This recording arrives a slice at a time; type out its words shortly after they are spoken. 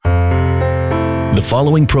The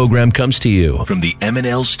following program comes to you from the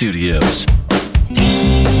M&L Studios.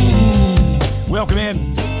 Welcome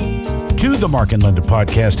in to the Mark and Lynda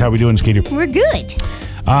podcast. How we doing, Skeeter? We're good.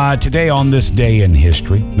 Today on this day in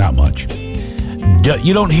history, not much.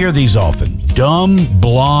 You don't hear these often. Dumb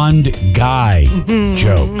blonde guy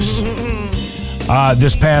jokes.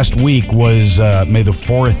 This past week was May the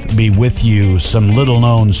 4th be with you. Some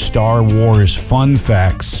little-known Star Wars fun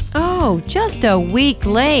facts. Oh, just a week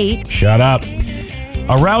late. Shut up.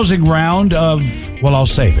 A rousing round of, well, I'll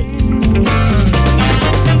save it.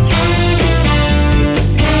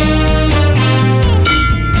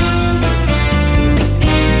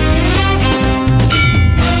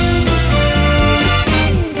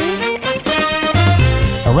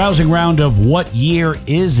 A rousing round of what year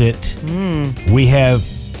is it? We have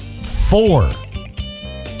 4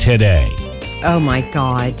 today. Oh, my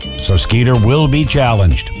God. So Skeeter will be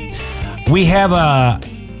challenged. We have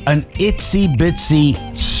an itsy bitsy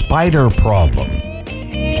spider problem.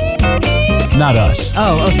 Not us.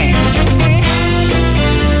 Oh, okay.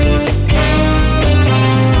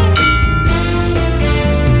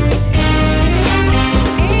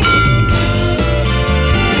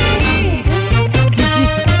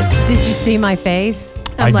 Did you see my face?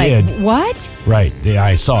 I'm I like, did. What? Right. Yeah,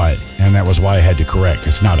 I saw it, and that was why I had to correct.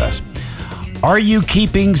 It's not us. Are you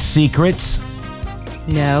keeping secrets?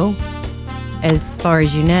 No. As far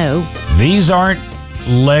as you know. These aren't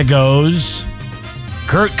Legos.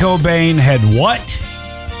 Kurt Cobain had what?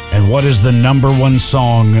 And what is the #1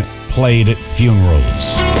 song played at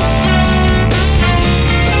funerals?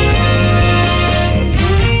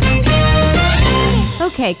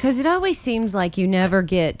 Okay, because it always seems like you never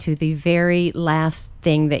get to the very last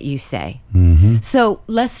thing that you say. So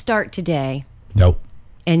let's start today, Nope.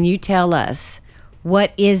 and you tell us,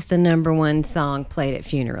 what is the #1 song played at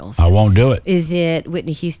funerals? I won't do it. Is it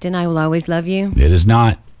Whitney Houston, I Will Always Love You? It is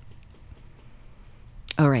not.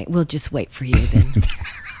 All right, we'll just wait for you then.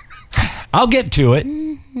 I'll get to it.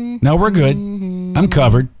 No, we're good. I'm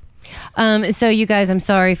covered. So you guys, I'm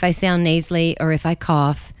sorry if I sound nasally or if I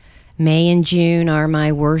cough. May and June are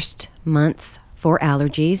my worst months for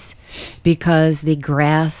allergies because the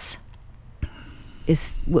grass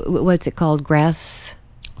is, what's it called? Grass?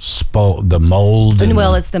 The mold.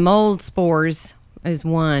 Well, it's the mold spores is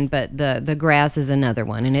one, but the grass is another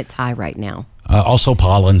one, and it's high right now. Also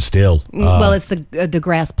pollen still. Well, it's the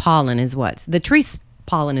grass pollen is what's. The tree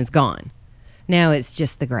pollen is gone. Now it's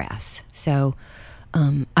just the grass. So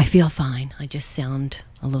I feel fine. I just sound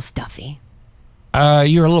a little stuffy.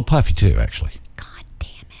 You're a little puffy too, actually. God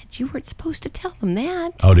damn it. You weren't supposed to tell them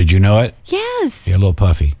that. Oh, did you know it? Yes. You're a little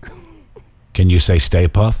puffy. Can you say stay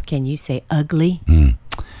puff? Can you say ugly?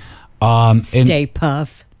 Stay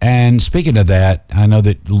puff. And speaking of that, I know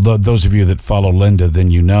that those of you that follow Lynda, then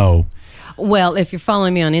you know. Well, if you're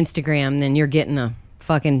following me on Instagram, then you're getting a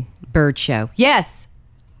fucking bird show. Yes,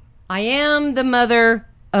 I am the mother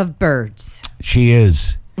of birds. She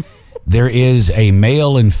is. There is a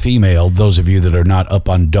male and female. Those of you that are not up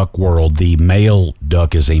on duck world, the male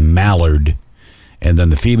duck is a mallard. And then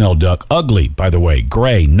the female duck, ugly, by the way,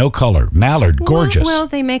 gray, no color, mallard, gorgeous. Well,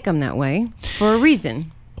 they make them that way for a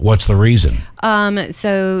reason. What's the reason?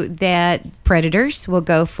 So that predators will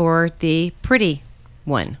go for the pretty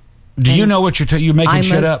one. Do you know what you're making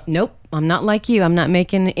shit up? Nope, I'm not like you. I'm not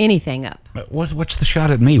making anything up. What's the shot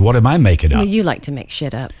at me? What am I making up? Well, you like to make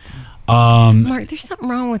shit up. Mark, there's something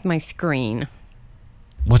wrong with my screen.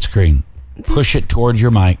 What screen? Push it toward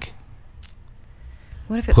your mic.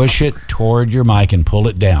 What if it Push it toward your mic and pull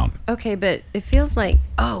it down. Okay, but it feels like,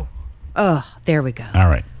 oh, there we go. All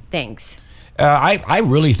right. Thanks. I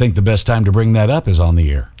really think the best time to bring that up is on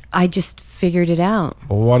the air. I just figured it out.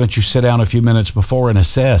 Well, why don't you sit down a few minutes before and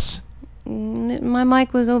assess? My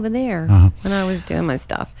mic was over there when I was doing my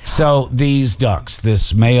stuff. So these ducks,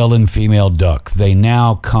 this male and female duck, they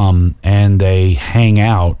now come and they hang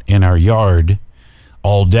out in our yard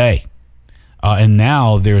all day. And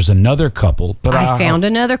now there's another couple. But I found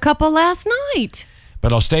another couple last night.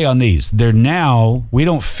 But I'll stay on these. They're now, we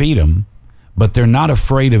don't feed them, but they're not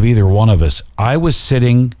afraid of either one of us. I was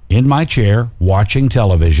sitting in my chair watching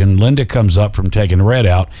television. Lynda comes up from taking Red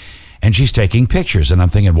out, and she's taking pictures. And I'm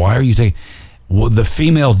thinking, why are you taking... Well, the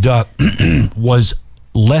female duck was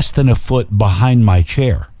less than a foot behind my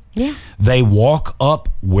chair. Yeah. They walk up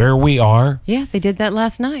where we are. Yeah, they did that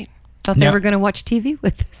last night. Thought they were going to watch TV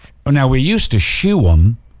with us. Now, we used to shoo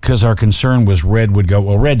them because our concern was Red would go,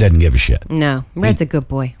 well, Red doesn't give a shit. No, Red's a good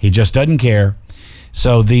boy. He just doesn't care.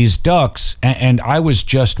 So these ducks, and I was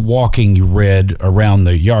just walking Red around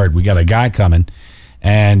the yard. We got a guy coming,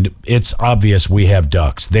 and it's obvious we have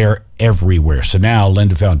ducks. They're everywhere. So now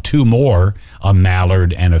Lynda found 2 more, a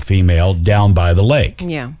mallard and a female, down by the lake.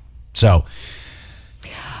 Yeah. So,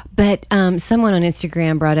 but someone on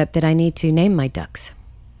Instagram brought up that I need to name my ducks.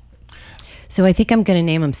 So I think I'm going to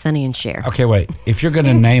name them Sonny and Cher. okay, wait. If you're going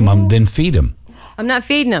to name them, then feed them. I'm not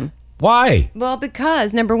feeding them. Why? Well,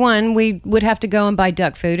 because number one, we would have to go and buy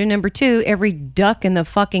duck food, and number two, every duck in the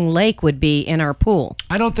fucking lake would be in our pool.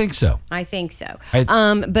 I don't think so. I think so.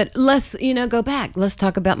 But let's go back. Let's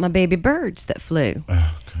talk about my baby birds that flew. Okay.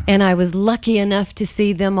 And I was lucky enough to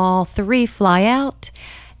see them all 3 fly out.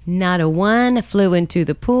 Not a one flew into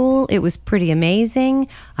the pool. It was pretty amazing.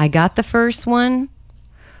 I got the first one,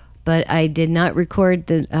 but I did not record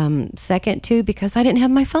the second 2 because I didn't have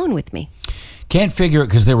my phone with me. Can't figure it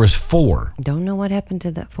because there was 4. Don't know what happened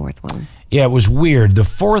to that 4th one. Yeah, it was weird. The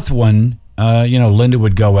 4th one, Lynda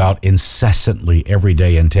would go out incessantly every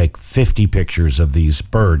day and take 50 pictures of these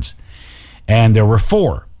birds. And there were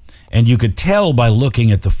 4. And you could tell by looking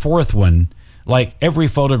at the 4th one, like every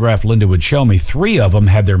photograph Lynda would show me, 3 of them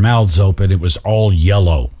had their mouths open. It was all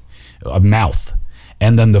yellow, a mouth.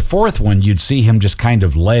 And then the 4th one, you'd see him just kind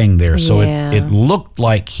of laying there. So it looked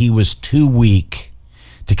like he was too weak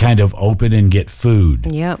to kind of open and get food.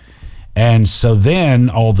 Yep. And so then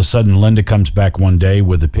all of a sudden Lynda comes back one day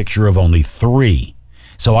with a picture of only 3.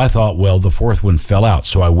 So I thought, well, the 4th one fell out.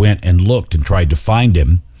 So I went and looked and tried to find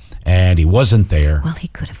him, and he wasn't there. Well, he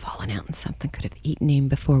could have fallen out and something could have eaten him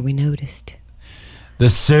before we noticed. The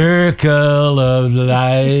circle of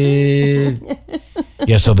life.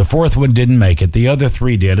 Yeah, so the 4th one didn't make it. The other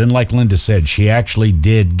 3 did. And like Lynda said, she actually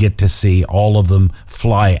did get to see all of them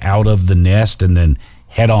fly out of the nest and then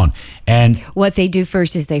head on. And what they do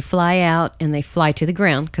first is they fly out and they fly to the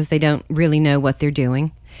ground because they don't really know what they're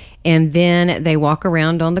doing. And then they walk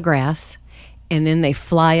around on the grass, and then they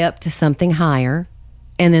fly up to something higher,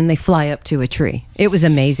 and then they fly up to a tree. It was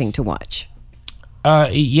amazing to watch.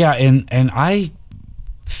 Yeah, and I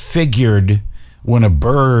figured when a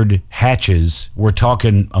bird hatches, we're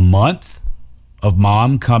talking a month of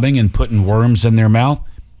mom coming and putting worms in their mouth.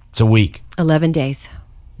 It's a week. 11 days.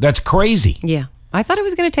 That's crazy. Yeah. I thought it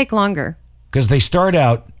was going to take longer. Because they start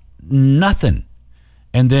out nothing,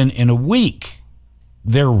 and then in a week,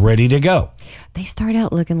 they're ready to go. They start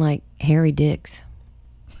out looking like hairy dicks,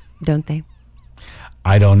 don't they?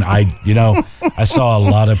 I saw a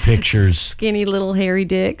lot of pictures. Skinny little hairy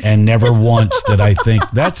dicks. And never once did I think,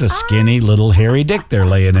 that's a skinny little hairy dick they're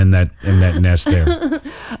laying in that nest there.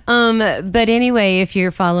 But anyway, if you're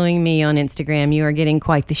following me on Instagram, you are getting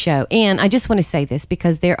quite the show. And I just want to say this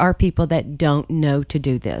because there are people that don't know to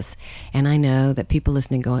do this. And I know that people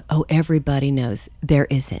listening going, oh, everybody knows. There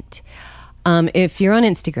isn't. If you're on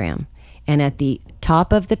Instagram and at the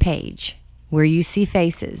top of the page where you see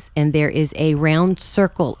faces and there is a round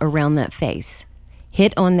circle around that face,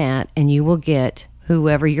 hit on that and you will get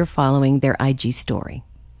whoever you're following their IG story.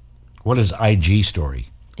 What is IG story?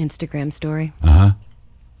 Instagram story. Uh-huh.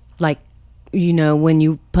 Like, when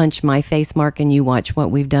you punch my face mark and you watch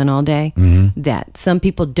what we've done all day, that. Some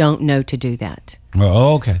people don't know to do that.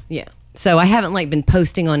 Oh, okay. Yeah. So I haven't been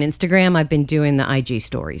posting on Instagram. I've been doing the IG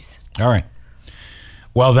stories. All right.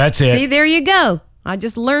 Well, that's it. See, there you go. I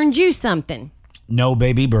just learned you something. No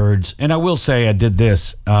baby birds. And I will say I did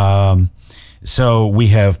this. So we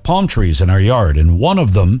have palm trees in our yard, and one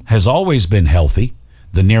of them has always been healthy,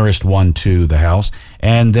 the nearest one to the house.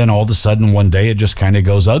 And then all of a sudden one day it just kind of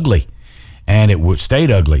goes ugly. And it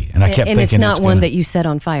stayed ugly. And I kept thinking it's not one that you set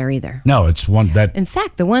on fire either. No, it's one that... In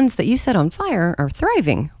fact, the ones that you set on fire are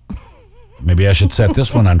thriving. Maybe I should set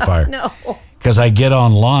this one on fire. No. Because I get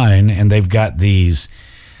online and they've got these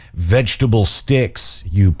vegetable sticks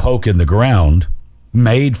you poke in the ground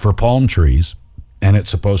made for palm trees, and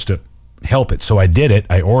it's supposed to help it. So I did it.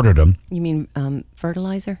 I ordered them. You mean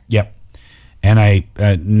fertilizer? Yep. And I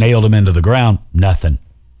nailed them into the ground. Nothing.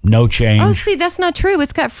 No change. Oh, see, that's not true.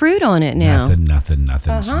 It's got fruit on it now. Nothing. Nothing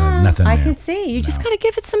I there. can see. You just got to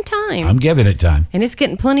give it some time. I'm giving it time. And it's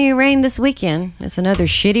getting plenty of rain this weekend. It's another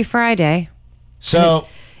shitty Friday. So...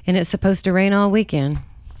 And it's supposed to rain all weekend.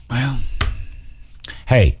 Well,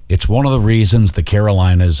 hey, it's one of the reasons the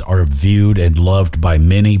Carolinas are viewed and loved by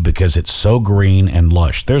many because it's so green and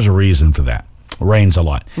lush. There's a reason for that. It rains a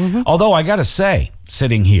lot. Mm-hmm. Although I got to say,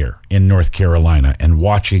 sitting here in North Carolina and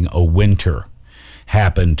watching a winter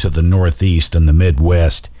happen to the Northeast and the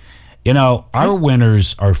Midwest, our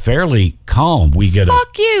winters are fairly calm. We get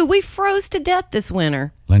Fuck you. We froze to death this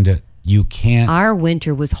winter. Lynda, you can't. Our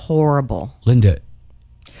winter was horrible. Lynda.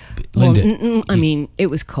 Well, it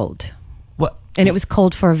was cold. What? And it was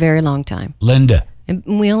cold for a very long time. Lynda.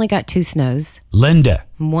 And we only got 2 snows, Lynda,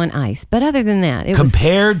 1 ice. But other than that, it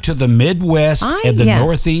compared to the Midwest and the yeah.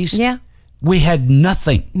 Northeast, Yeah. we had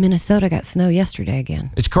nothing. Minnesota got snow yesterday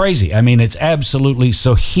again. It's crazy. I mean, it's absolutely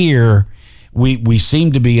so. Here, we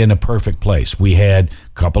seem to be in a perfect place. We had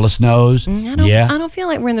a couple of snows. I don't feel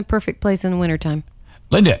like we're in the perfect place in the wintertime.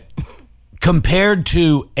 Lynda, compared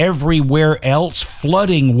to everywhere else,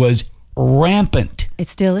 flooding was rampant. It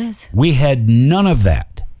still is. We had none of that.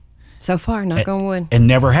 So far, knock on wood. And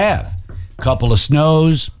never have. Couple of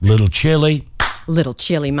snows, little chilly. Little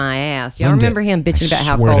chilly my ass. Y'all Lynda, remember him bitching about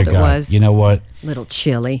how swear cold to it God, was? You know what? Little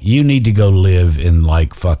chilly. You need to go live in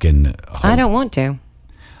like fucking... I don't want to.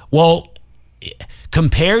 Well,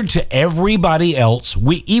 compared to everybody else,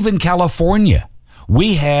 even California,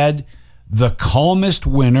 we had the calmest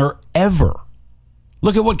winter ever.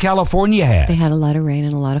 Look at what California had. They had a lot of rain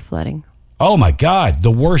and a lot of flooding. Oh my God, the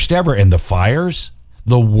worst ever. And the fires,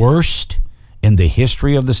 the worst in the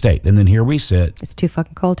history of the state. And then here we sit. It's too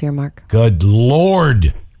fucking cold here, Mark. Good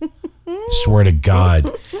Lord. Swear to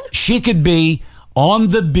God. She could be on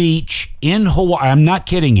the beach in Hawaii. I'm not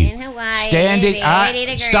kidding you. In Hawaii, standing, 80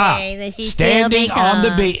 degrees, stop. and she's Standing still on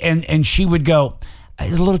the beach. And she would go,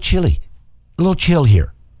 it's a little chilly. A little chill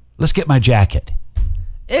here. Let's get my jacket.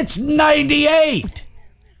 It's 98.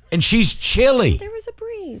 And she's chilly. There was a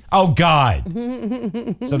breeze. Oh, God.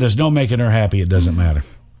 So there's no making her happy. It doesn't matter.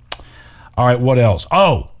 All right, what else?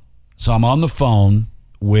 Oh, so I'm on the phone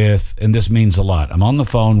with, and this means a lot, I'm on the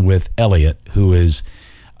phone with Elliot, who is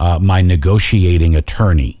my negotiating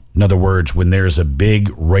attorney. In other words, when there's a big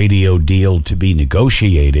radio deal to be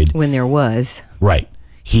negotiated. When there was. Right.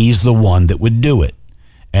 He's the one that would do it.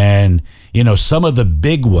 And, you know, some of the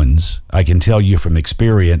big ones, I can tell you from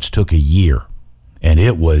experience, took a year. And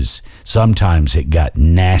sometimes it got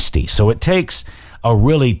nasty. So it takes a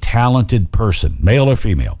really talented person, male or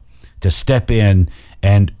female, to step in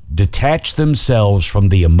and detach themselves from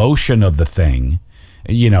the emotion of the thing.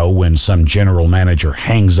 You know, when some general manager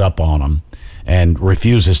hangs up on them and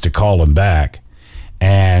refuses to call them back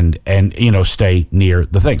and you know, stay near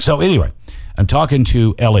the thing. So anyway, I'm talking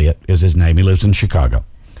to Elliot, is his name. He lives in Chicago.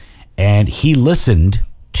 And he listened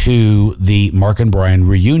to the Mark and Brian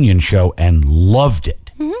reunion show and loved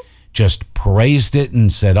it. Mm-hmm. Just praised it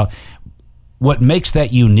and said, what makes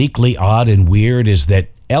that uniquely odd and weird is that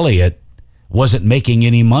Elliot wasn't making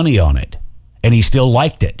any money on it, and he still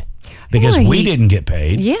liked it because we didn't get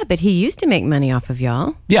paid. Yeah, but he used to make money off of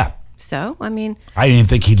y'all. Yeah. So, I mean. I didn't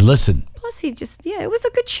think he'd listen. Plus, it was a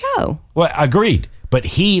good show. Well, agreed. But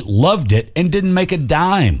he loved it and didn't make a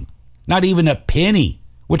dime, not even a penny,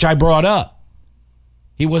 which I brought up.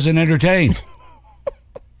 He wasn't entertained.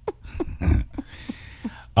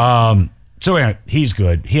 So anyway, he's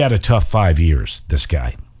good. He had a tough 5 years, this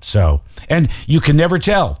guy. So, and you can never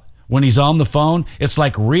tell when he's on the phone. It's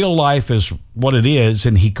like real life is what it is,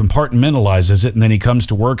 and he compartmentalizes it, and then he comes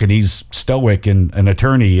to work and he's stoic and an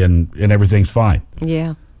attorney and everything's fine.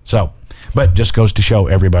 Yeah. So, but just goes to show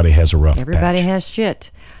everybody has a rough Everybody patch. has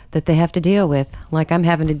shit that they have to deal with. Like I'm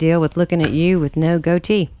having to deal with looking at you with no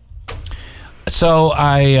goatee. So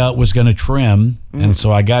I was going to trim, and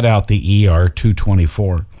so I got out the ER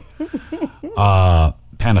 224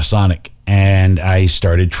 Panasonic, and I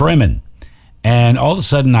started trimming. And all of a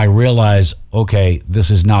sudden I realized, okay,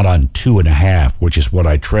 this is not on 2.5, which is what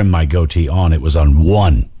I trimmed my goatee on. It was on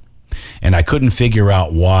 1. And I couldn't figure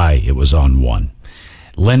out why it was on 1.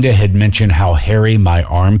 Lynda had mentioned how hairy my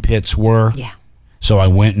armpits were. Yeah. So I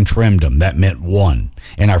went and trimmed them. That meant 1.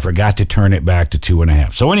 And I forgot to turn it back to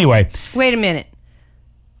 2.5. So anyway. Wait a minute.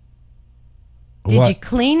 Did you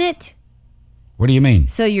clean it? What do you mean?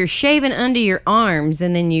 So you're shaving under your arms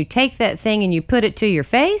and then you take that thing and you put it to your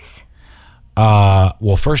face?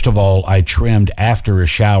 Well, first of all, I trimmed after a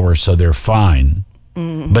shower, so they're fine.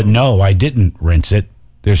 Mm-hmm. But no, I didn't rinse it.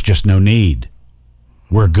 There's just no need.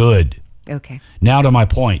 We're good. Okay. Now to my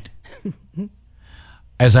point.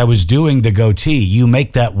 As I was doing the goatee, you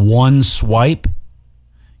make that one swipe,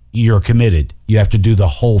 you're committed. You have to do the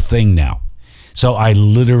whole thing now. So I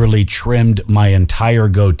literally trimmed my entire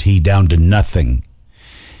goatee down to nothing.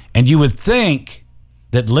 And you would think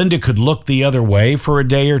that Lynda could look the other way for a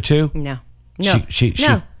day or two. No. No.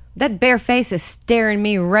 That bare face is staring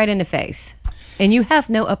me right in the face. And you have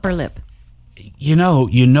no upper lip. You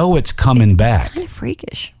know it's coming back. It's kind of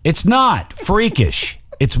freakish. It's not freakish.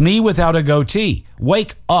 It's me without a goatee.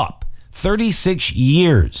 Wake up. 36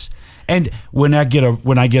 years. And when I get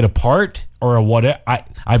a part or a whatever,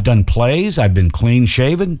 I've done plays, I've been clean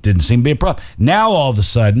shaven, didn't seem to be a problem. Now all of a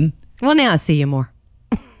sudden. Well, now I see you more.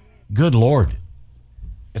 Good Lord.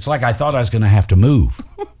 It's like I thought I was going to have to move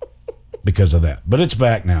because of that. But it's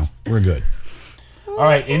back now. We're good. All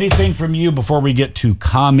right, anything from you before we get to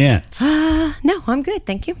comments? No, I'm good.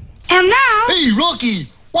 Thank you. And now, Hey, Rocky,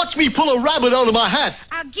 watch me pull a rabbit out of my hat.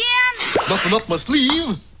 again, Nothing up my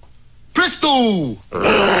sleeve. Presto!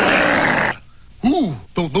 Ooh,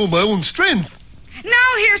 don't know my own strength. now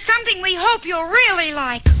here's something we hope you'll really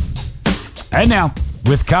like. And now,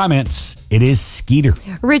 with comments, it is Skeeter.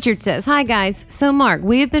 Richard says, "Hi guys. So Mark,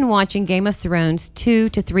 we have been watching Game of Thrones 2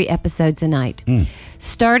 to 3 episodes a night.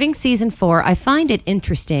 Starting season 4, I find it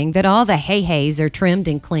interesting that all the hay-hays are trimmed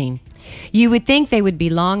and clean. You would think they would be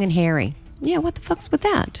long and hairy. Yeah, what the fuck's with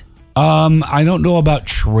that? I don't know about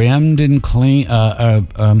trimmed and clean.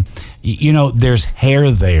 There's hair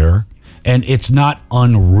there, and it's not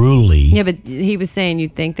unruly. Yeah, but he was saying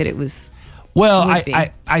you'd think that it was. Well, would be.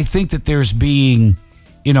 I think that there's being,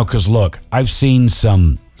 because look, I've seen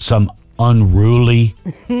some unruly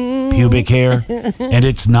pubic hair, and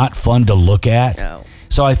it's not fun to look at. No.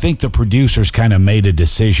 So I think the producers kind of made a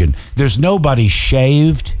decision. There's nobody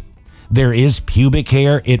shaved. There is pubic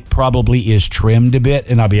hair. It probably is trimmed a bit,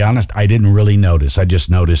 and I'll be honest, I didn't really notice. I just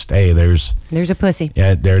noticed, hey, there's There's a pussy.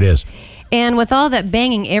 yeah, there it is. And with all that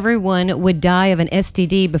banging, everyone would die of an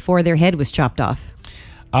STD before their head was chopped off.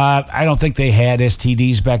 I don't think they had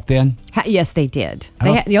STDs back then. Yes, they did.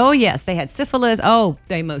 Yes, they had syphilis. Oh,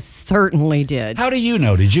 they most certainly did. How do you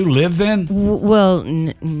know? Did you live then? Well,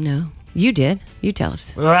 no. You did. You tell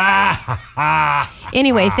us.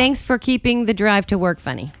 Anyway, thanks for keeping the drive to work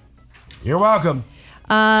funny. You're welcome.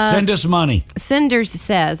 Send us money. Cinders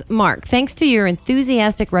says, Mark, thanks to your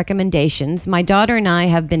enthusiastic recommendations, my daughter and I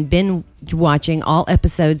have been binge watching all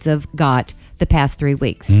episodes of GOT the past 3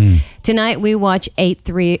 weeks. Tonight we watch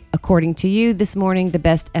 8-3 according to you. This morning, the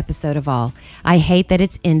best episode of all. I hate that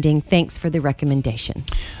it's ending. Thanks for the recommendation.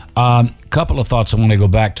 Couple of thoughts. I want to go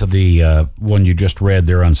back to the one you just read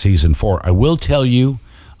there on season 4. I will tell you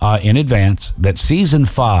in advance that season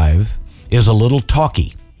 5 is a little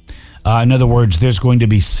talky. In other words, there's going to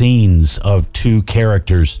be scenes of two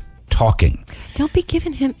characters talking. Don't be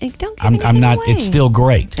giving him. Don't give I'm not. away. It's still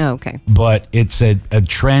great. Oh, okay. But it's a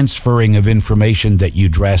transferring of information that you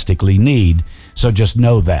drastically need. So just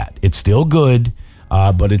know that it's still good,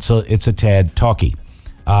 but it's a tad talky.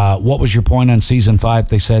 What was your point on season 5?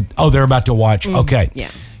 They said, oh, they're about to watch. Okay. Yeah.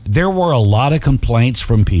 There were a lot of complaints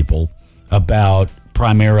from people about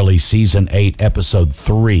primarily season 8, episode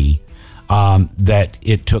 3, that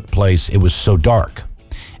it took place. It was so dark.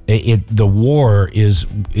 The war is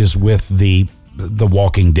with the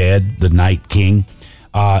Walking Dead, the Night King.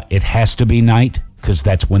 It has to be night because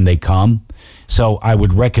that's when they come. So I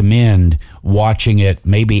would recommend watching it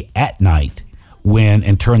maybe at night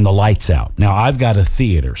and turn the lights out. Now I've got a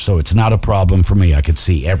theater, so it's not a problem for me. I could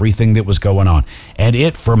see everything that was going on, and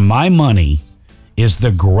it, for my money, is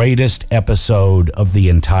the greatest episode of the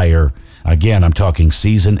entire. Again, I'm talking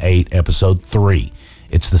season 8, episode 3.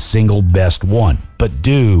 It's the single best one. But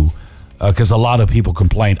because a lot of people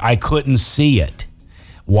complained, I couldn't see it.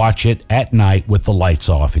 Watch it at night with the lights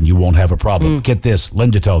off, and you won't have a problem. Get this,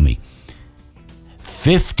 Lynda told me.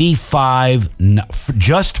 55,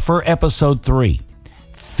 just for episode 3,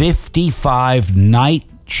 55 night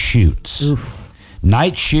shoots. Oof.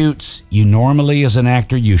 Night shoots, you normally, as an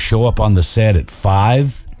actor, you show up on the set at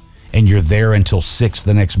 5, and you're there until 6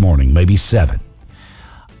 the next morning, maybe 7.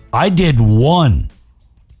 I did 1,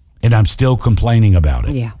 and I'm still complaining about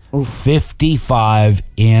it. Yeah. Oof. 55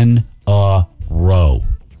 in a row.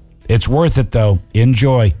 It's worth it, though.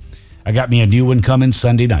 Enjoy. I got me a new one coming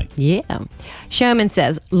Sunday night. Yeah. Showman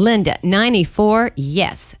says, Lynda, 94,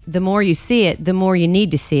 yes. The more you see it, the more you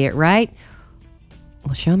need to see it, right?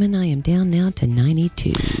 Well, Showman, I am down now to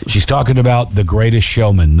 92. She's talking about The Greatest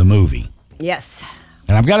Showman, the movie. Yes.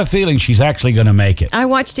 And I've got a feeling she's actually going to make it. I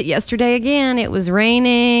watched it yesterday again. It was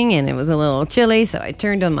raining and it was a little chilly, so I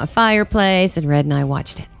turned on my fireplace and Red and I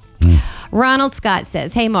watched it. Ronald Scott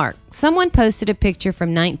says, hey, Mark, someone posted a picture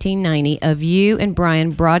from 1990 of you and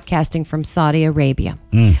Brian broadcasting from Saudi Arabia.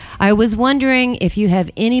 I was wondering if you have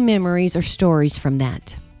any memories or stories from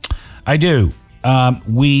that. I do.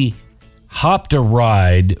 We hopped a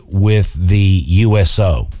ride with the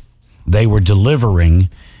USO. They were delivering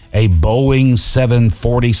a Boeing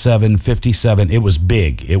 747-57. It was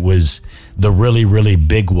big. It was the really, really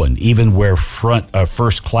big one, even where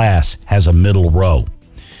first class has a middle row.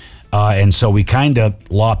 And so we kind of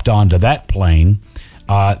lopped onto that plane.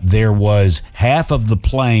 There was half of the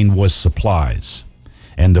plane was supplies,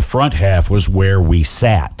 and the front half was where we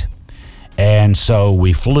sat. And so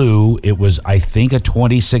we flew. It was, I think, a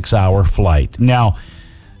 26-hour flight. Now,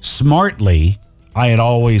 smartly, I had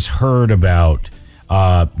always heard about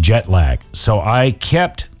jet lag. So I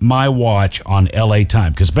kept my watch on LA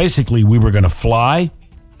time because basically we were going to fly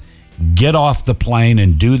get off the plane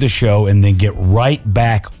and do the show and then get right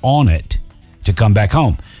back on it to come back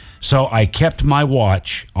home. So I kept my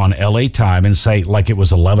watch on LA time and say, like it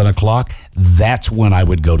was 11 o'clock, that's when I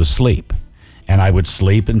would go to sleep. And I would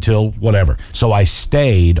sleep until whatever. So I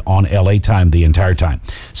stayed on LA time the entire time.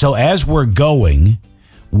 So as we're going,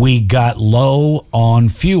 we got low on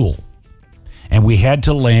fuel. And we had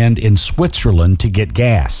to land in Switzerland to get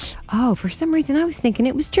gas. Oh, for some reason I was thinking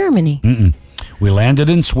it was Germany. We landed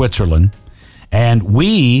in Switzerland, and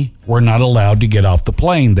we were not allowed to get off the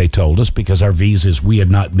plane, they told us, because our visas, we had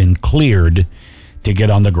not been cleared to get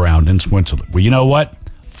on the ground in Switzerland. Well, you know what?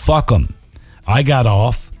 Fuck them. I got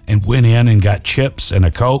off and went in and got chips and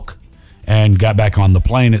a Coke and got back on the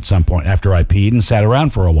plane at some point after I peed and sat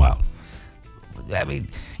around for a while. I mean,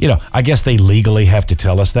 I guess they legally have to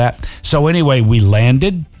tell us that. So anyway, we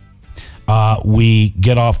landed. We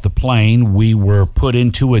get off the plane. We were put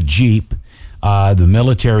into a Jeep. The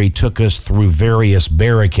military took us through various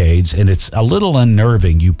barricades, and it's a little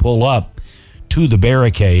unnerving. You pull up to the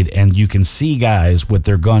barricade, and you can see guys with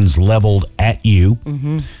their guns leveled at you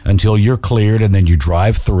until you're cleared, and then you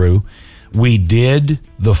drive through. We did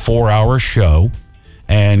the 4-hour show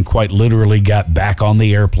and quite literally got back on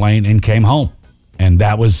the airplane and came home. And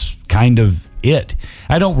that was kind of it.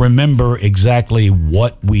 I don't remember exactly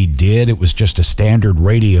what we did. It was just a standard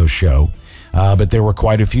radio show. But there were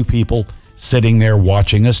quite a few people sitting there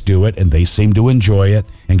watching us do it, and they seemed to enjoy it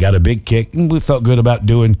and got a big kick. And we felt good about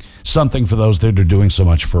doing something for those that are doing so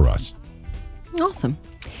much for us. Awesome.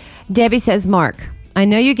 Debbie says, Mark, I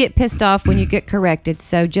know you get pissed off when you get corrected,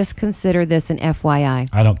 so just consider this an FYI.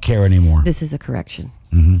 I don't care anymore. This is a correction.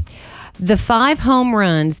 The 5 home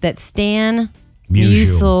runs that Stan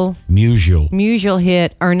Musial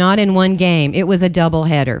hit are not in one game. It was a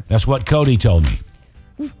doubleheader. That's what Cody told me.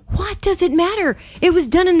 What does it matter? It was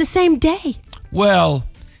done in the same day. Well,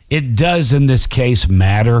 it does in this case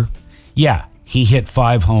matter. Yeah, he hit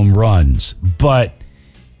 5 home runs, but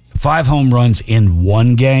 5 home runs in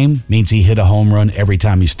one game means he hit a home run every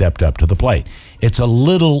time he stepped up to the plate. It's a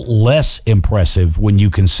little less impressive when you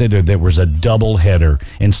consider there was a doubleheader.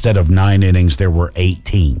 Instead of 9 innings, there were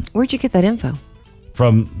 18. Where'd you get that info?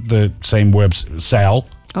 From the same Sal.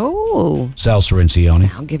 Oh. Sal Cirencioni.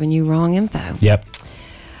 Sal giving you wrong info. Yep.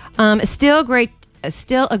 Still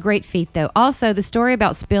a great feat, though. Also, the story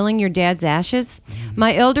about spilling your dad's ashes.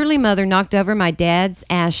 My elderly mother knocked over my dad's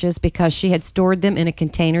ashes because she had stored them in a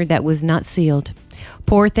container that was not sealed.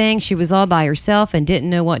 Poor thing, she was all by herself and didn't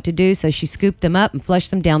know what to do, so she scooped them up and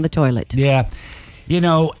flushed them down the toilet. Yeah.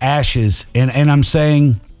 Ashes, and I'm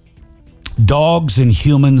saying dogs and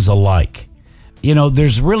humans alike.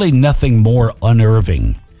 There's really nothing more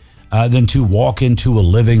unnerving than to walk into a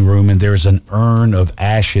living room and there's an urn of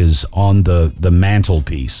ashes on the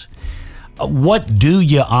mantelpiece. What do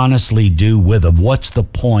you honestly do with them? What's the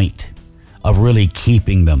point of really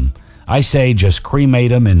keeping them? I say just cremate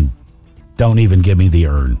them and don't even give me the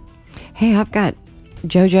urn. Hey, I've got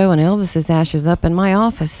JoJo and Elvis's ashes up in my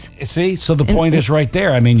office. See, so the point is right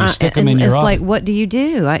there. I mean, you stick them in your office. It's like, what do you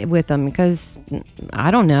do with them? Because I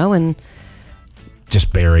don't know. And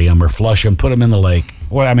just bury them or flush them, put them in the lake.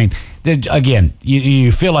 Well, I mean, again,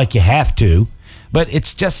 you feel like you have to, but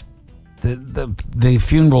it's just the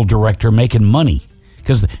funeral director making money,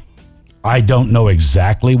 because I don't know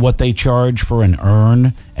exactly what they charge for an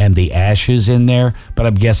urn and the ashes in there, but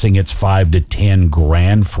I'm guessing it's $5 to $10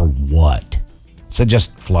 grand for what? So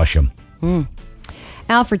just flush them.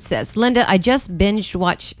 Alfred says, Lynda, I just binged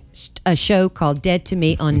watched a show called Dead to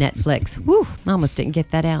Me on Netflix. Woo, I almost didn't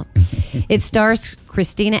get that out. It stars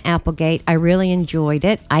Christina Applegate. I really enjoyed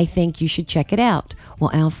it. I think you should check it out.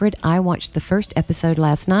 Well, Alfred, I watched the first episode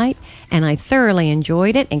last night, and I thoroughly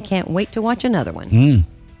enjoyed it and can't wait to watch another one.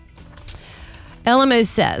 Elamo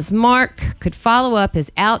says, Mark could follow up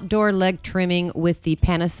his outdoor leg trimming with the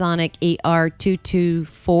Panasonic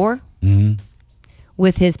ER224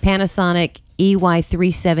 with his Panasonic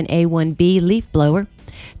EY37A1B leaf blower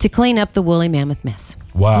to clean up the woolly mammoth mess.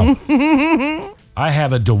 Wow. I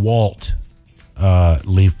have a DeWalt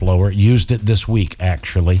leaf blower. Used it this week,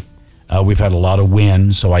 actually. We've had a lot of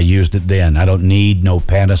wind, so I used it then. I don't need no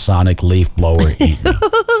Panasonic leaf blower.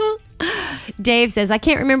 Dave says, I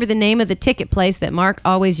can't remember the name of the ticket place that Mark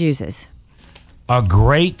always uses. A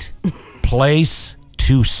great place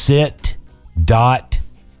to sit.com.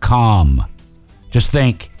 Just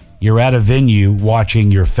think, you're at a venue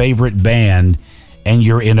watching your favorite band, and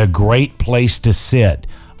you're in a great place to sit.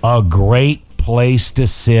 A great place to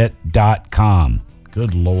sit.com.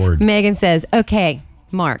 Good Lord. Megan says, okay,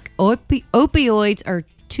 Mark, opioids are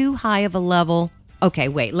too high of a level. Okay,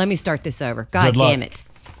 wait, let me start this over. God damn it.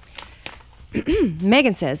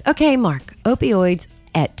 Megan says, okay, Mark, opioids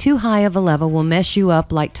at too high of a level will mess you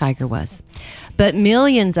up like Tiger was. But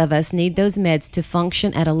millions of us need those meds to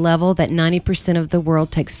function at a level that 90% of the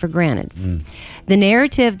world takes for granted. The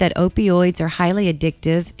narrative that opioids are highly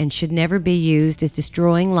addictive and should never be used is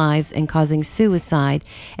destroying lives and causing suicide,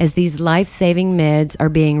 as these life-saving meds are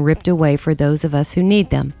being ripped away for those of us who need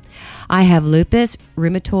them. I have lupus,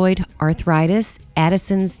 rheumatoid arthritis,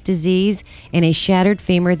 Addison's disease, and a shattered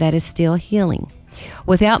femur that is still healing.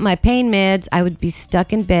 Without my pain meds, I would be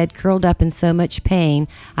stuck in bed, curled up in so much pain,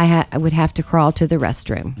 I would have to crawl to the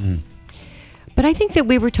restroom. But I think that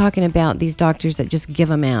we were talking about these doctors that just give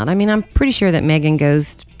them out. I mean, I'm pretty sure that Megan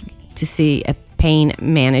goes to see a pain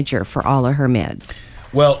manager for all of her meds.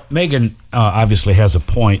 Well, Megan obviously has a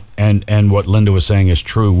point, and what Lynda was saying is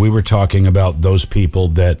true. We were talking about those people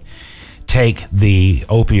that take the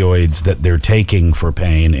opioids that they're taking for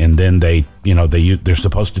pain, and then they're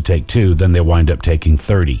supposed to take 2, then they wind up taking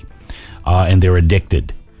 30, and they're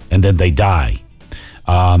addicted, and then they die.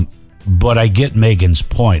 But I get Megan's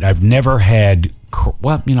point. I've never had,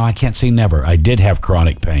 I can't say never. I did have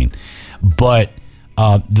chronic pain, but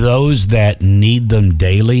those that need them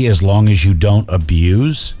daily, as long as you don't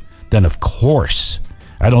abuse, then of course,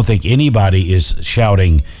 I don't think anybody is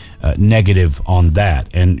shouting negative on that.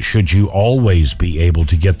 And should you always be able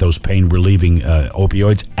to get those pain-relieving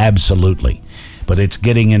opioids? Absolutely. But it's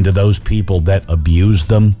getting into those people that abuse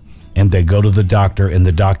them, and they go to the doctor, and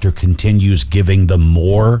the doctor continues giving them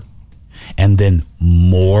more, and then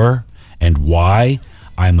more. And why?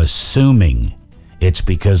 I'm assuming it's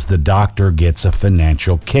because the doctor gets a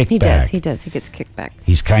financial kickback. He does. He gets kickback.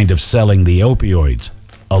 He's kind of selling the opioids,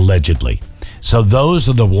 allegedly. So those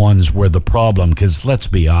are the ones where the problem, because let's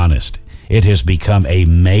be honest, it has become a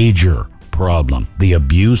major problem, the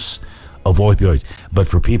abuse of opioids. But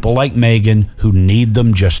for people like Megan who need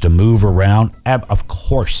them just to move around, of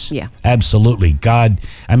course. Yeah. Absolutely. God,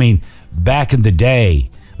 I mean, back in the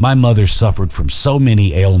day, my mother suffered from so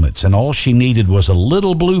many ailments, and all she needed was a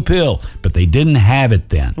little blue pill, but they didn't have it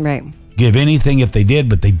then. Right. Give anything if they did,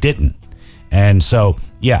 but they didn't. And so,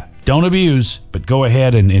 yeah, don't abuse, but go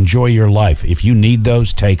ahead and enjoy your life. If you need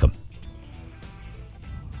those, take them.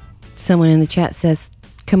 Someone in the chat says,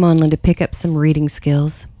 come on, Lynda, pick up some reading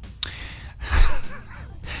skills.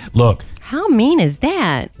 Look. How mean is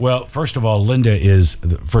that? Well, first of all,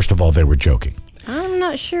 they were joking. I'm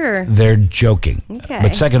not sure. They're joking. Okay.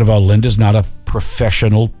 But second of all, Linda's not a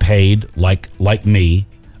professional paid like me,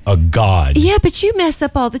 a god. Yeah, but you mess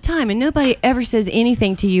up all the time, and nobody ever says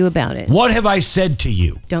anything to you about it. What have I said to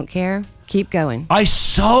you? Don't care. Keep going. I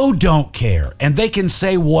so don't care. And they can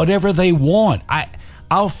say whatever they want.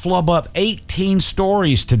 I'll flub up 18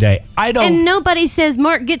 stories today. And nobody says,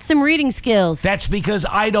 Mark, get some reading skills. That's because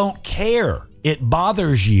I don't care. It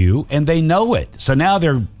bothers you, and they know it. So now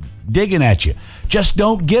they're digging at you. Just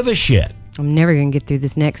don't give a shit. I'm never going to get through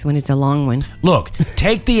this next one. It's a long one. Look,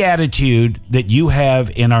 take the attitude that you have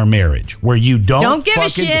in our marriage, where you don't give a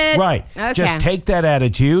shit. Right. Okay. Just take that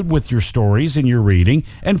attitude with your stories and your reading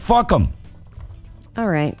and fuck them. All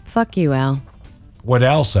right. Fuck you, Al. What'd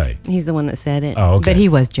Al say? He's the one that said it. Oh, okay. But he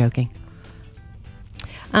was joking.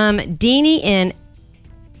 Deanie in,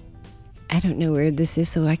 I don't know where this is,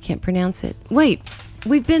 so I can't pronounce it. Wait,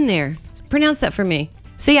 we've been there. Pronounce that for me.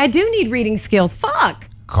 See, I do need reading skills. Fuck.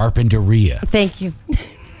 Carpinteria. Thank you.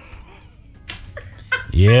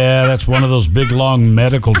 Yeah, that's one of those big, long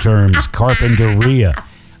medical terms, carpinteria.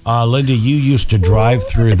 Lynda, you used to drive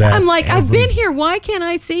through that. I'm like, I've been here. Why can't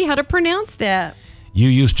I see how to pronounce that? You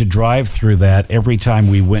used to drive through that every time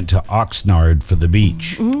we went to Oxnard for the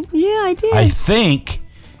beach. Mm-hmm. Yeah, I did. I think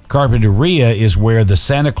Carpinteria is where the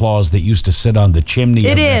Santa Claus that used to sit on the chimney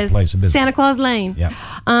of that place of business. Santa Claus Lane. Yeah.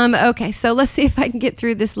 Okay, so let's see if I can get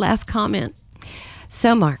through this last comment.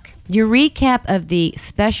 So, Mark, your recap of the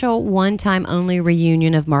special one-time only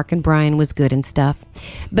reunion of Mark and Brian was good and stuff,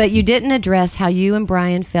 but you didn't address how you and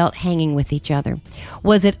Brian felt hanging with each other.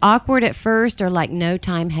 Was it awkward at first or like no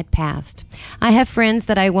time had passed? I have friends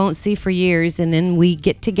that I won't see for years, and then we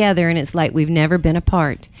get together and it's like we've never been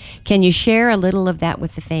apart. Can you share a little of that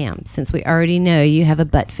with the fam, since we already know you have a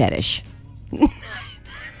butt fetish?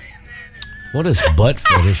 What does butt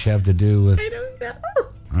fetish have to do with... I don't know.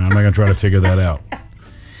 I'm not going to try to figure that out.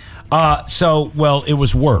 It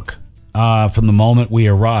was work. From the moment we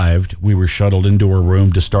arrived, we were shuttled into a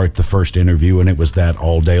room to start the first interview, and it was that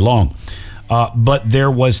all day long. But there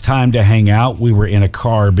was time to hang out. We were in a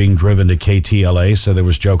car being driven to KTLA, so there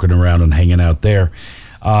was joking around and hanging out there.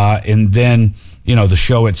 And then, the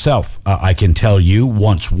show itself, I can tell you,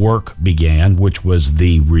 once work began, which was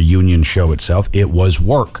the reunion show itself, it was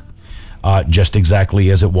work. just exactly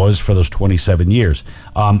as it was for those 27 years.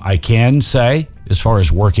 I can say, as far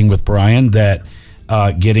as working with Brian, that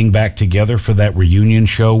getting back together for that reunion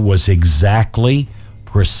show was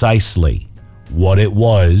precisely what it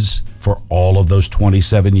was for all of those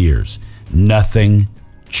 27 years. Nothing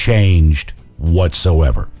changed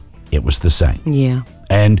whatsoever. It was the same. Yeah.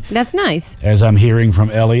 And that's nice. As I'm hearing from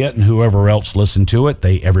Elliot and whoever else listened to it,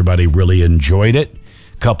 everybody really enjoyed it.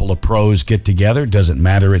 Couple of pros get together. Doesn't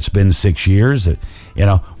matter. It's been 6 years.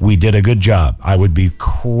 We did a good job. I would be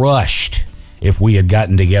crushed if we had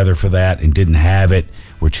gotten together for that and didn't have it.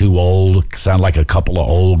 We're too old. Sound like a couple of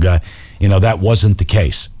old guys. That wasn't the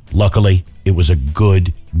case. Luckily, it was a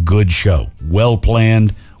good show. Well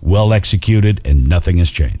planned, well executed, and nothing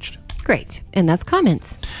has changed. Great. And that's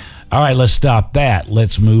comments. All right, let's stop that.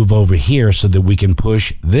 Let's move over here so that we can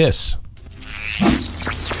push this.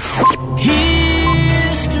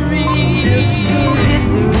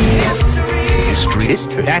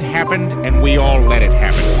 History. That happened, and we all let it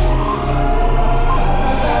happen.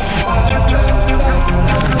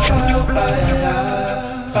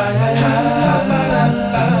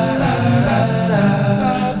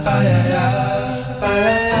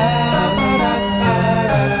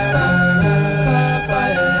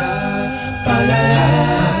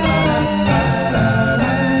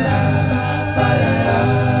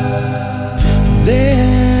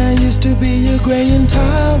 There used to be a graying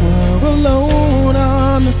tower alone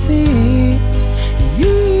on the sea.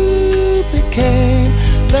 You became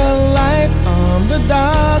the light on the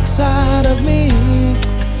dark side of me.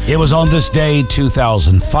 It was on this day,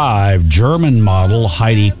 2005, German model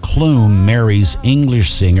Heidi Klum marries English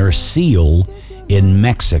singer Seal in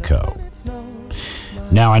Mexico.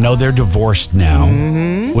 Now, I know they're divorced now.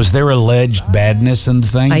 Mm-hmm. Was there alleged badness in the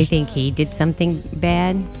thing? I think he did something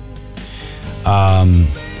bad.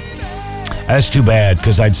 That's too bad,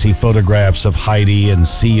 because I'd see photographs of Heidi and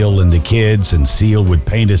Seal and the kids, and Seal would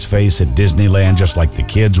paint his face at Disneyland just like the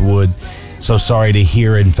kids would. So sorry to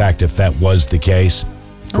hear, in fact, if that was the case.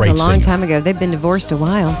 Great That was a long singer. time ago. They've been divorced a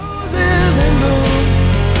while.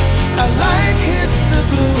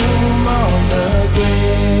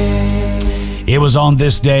 It was on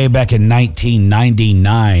this day back in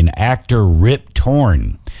 1999, actor Rip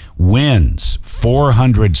Torn wins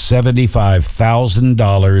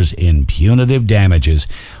 $475,000 in punitive damages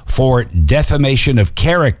for defamation of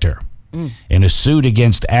character in a suit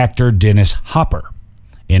against actor Dennis Hopper.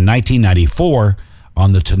 In 1994,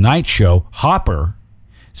 on The Tonight Show, Hopper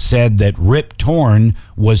said that Rip Torn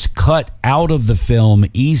was cut out of the film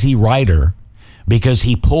Easy Rider because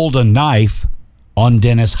he pulled a knife on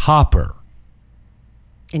Dennis Hopper.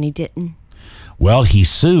 And he didn't. Well, he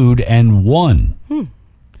sued and won.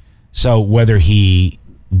 So whether he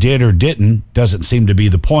did or didn't doesn't seem to be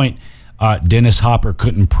the point. Dennis Hopper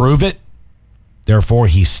couldn't prove it. Therefore,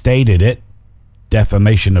 he stated it.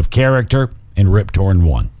 Defamation of character, and Rip Torn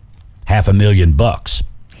won. $500,000.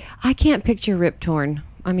 I can't picture Rip Torn.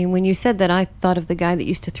 I mean, when you said that, I thought of the guy that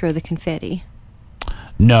used to throw the confetti.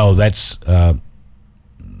 No, that's... I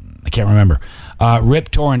can't remember. Rip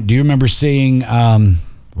Torn, do you remember seeing...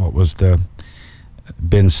 what was the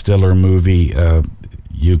Ben Stiller movie?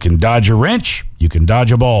 You can dodge a wrench, you can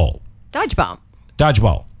dodge a ball. Dodgeball.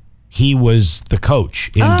 Dodgeball. He was the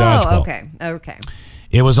coach in Dodgeball. Okay.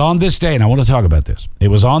 It was on this day, and I want to talk about this. It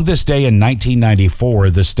was on this day in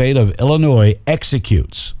 1994, the state of Illinois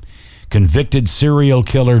executes convicted serial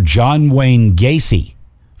killer John Wayne Gacy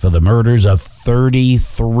for the murders of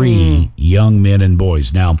 33 young men and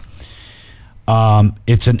boys. Now,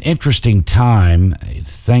 it's an interesting time,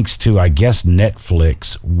 thanks to, I guess,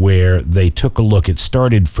 Netflix, where they took a look. It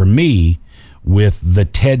started for me with the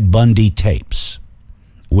Ted Bundy tapes,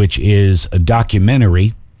 which is a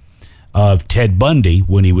documentary of Ted Bundy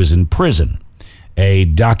when he was in prison. A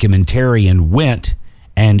documentarian went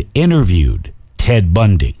and interviewed Ted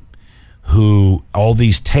Bundy, who all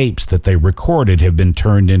these tapes that they recorded have been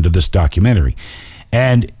turned into this documentary.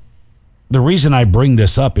 And the reason I bring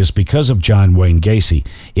this up is because of John Wayne Gacy.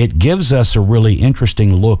 It gives us a really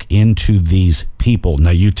interesting look into these people.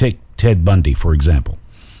 Now, you take Ted Bundy, for example.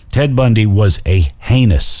 Ted Bundy was a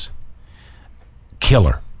heinous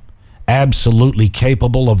killer, absolutely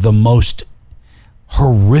capable of the most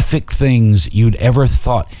horrific things you'd ever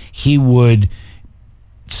thought. He would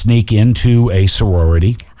sneak into a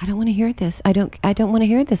sorority. I don't want to hear this. I don't want to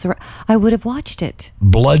hear this, or I would have watched it.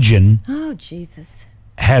 Bludgeon. Oh, Jesus.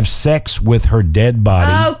 Have sex with her dead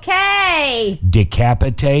body. Okay.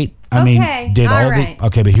 Decapitate. I mean, did all right. the...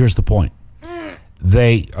 Okay, but here's the point.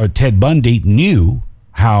 Ted Bundy knew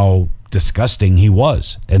how disgusting he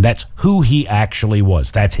was, and that's who he actually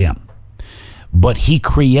was. That's him. But he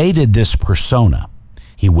created this persona.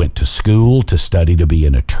 He went to school to study to be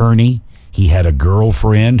an attorney. He had a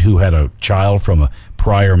girlfriend who had a child from a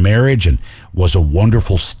prior marriage and was a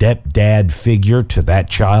wonderful stepdad figure to that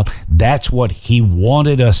child. That's what he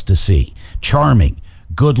wanted us to see. Charming,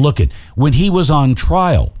 good looking. When he was on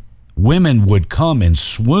trial, women would come and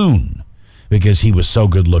swoon because he was so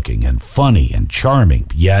good looking and funny and charming.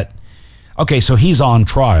 Yet, okay, so he's on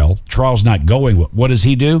trial. Trial's not going. What does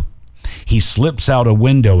he do? He slips out a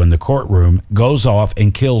window in the courtroom, goes off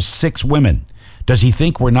and kills 6 women. Does he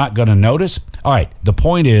think we're not going to notice? All right, the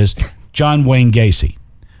point is, John Wayne Gacy,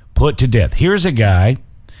 put to death. Here's a guy,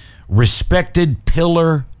 respected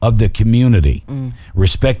pillar of the community,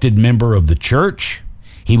 respected member of the church.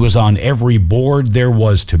 He was on every board there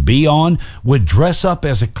was to be on, would dress up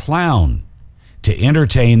as a clown to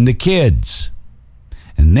entertain the kids.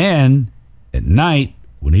 And then at night,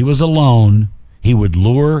 when he was alone, he would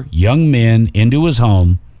lure young men into his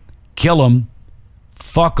home, kill them,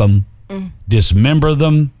 fuck them, dismember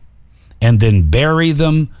them, and then bury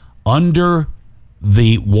them under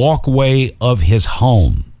the walkway of his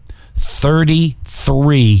home.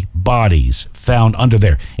 33 bodies found under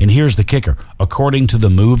there. And here's the kicker. According to the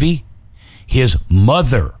movie, his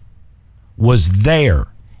mother was there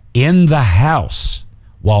in the house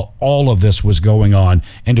while all of this was going on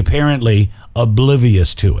and apparently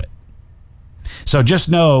oblivious to it. So just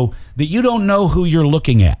know that you don't know who you're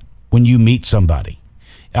looking at when you meet somebody.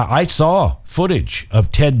 I saw footage of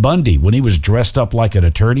Ted Bundy when he was dressed up like an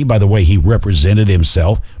attorney. By the way, he represented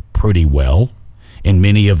himself pretty well in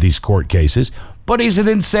many of these court cases, but he's an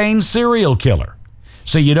insane serial killer.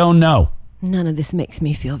 So you don't know. None of this makes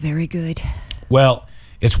me feel very good. Well,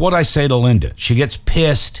 it's what I say to Lynda. She gets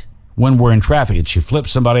pissed when we're in traffic and she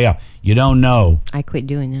flips somebody off. You don't know. I quit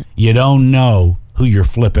doing that. You don't know who you're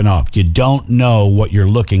flipping off. You don't know what you're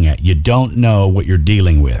looking at. You don't know what you're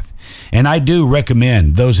dealing with. And I do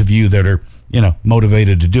recommend those of you that are,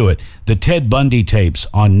 motivated to do it, the Ted Bundy tapes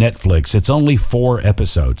on Netflix. It's only 4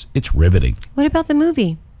 episodes. It's riveting. What about the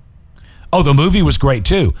movie? Oh, the movie was great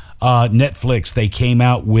too. Netflix, they came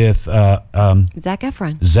out with Zac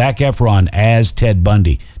Efron. Zac Efron as Ted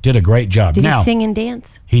Bundy. Did a great job. Did he sing and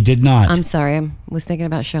dance? He did not. I'm sorry. I was thinking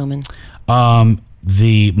about Showman.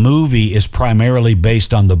 The movie is primarily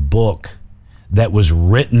based on the book that was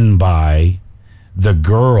written by the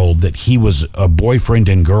girl that he was a boyfriend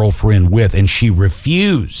and girlfriend with, and she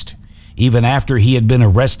refused, even after he had been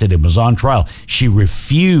arrested and was on trial, she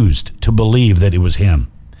refused to believe that it was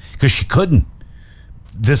him because she couldn't.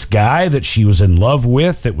 This guy that she was in love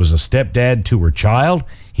with, that was a stepdad to her child,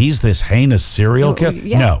 he's this heinous serial killer.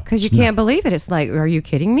 Yeah, no, because you can't believe it. It's like, are you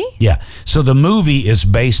kidding me? Yeah. So the movie is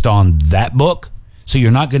based on that book, so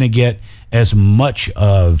you're not going to get as much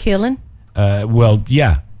of killing.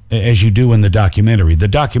 As you do in the documentary. The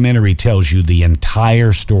documentary tells you the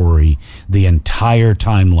entire story, the entire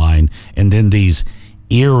timeline, and then these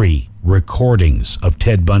eerie recordings of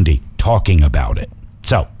Ted Bundy talking about it.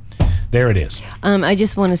 So, there it is. I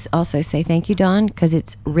just want to also say thank you, Don, because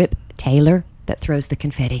it's Rip Taylor that throws the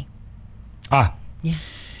confetti. Yeah.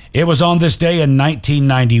 It was on this day in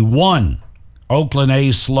 1991. Oakland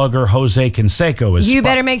A's slugger Jose Canseco is... You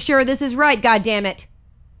better make sure this is right, goddammit.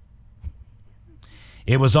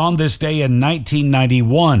 It was on this day in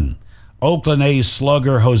 1991. Oakland A's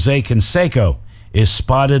slugger Jose Canseco is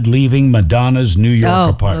spotted leaving Madonna's New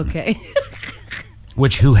York apartment. Okay.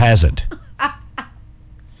 Which, who hasn't?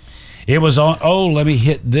 It was on... Oh, let me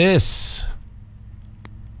hit this.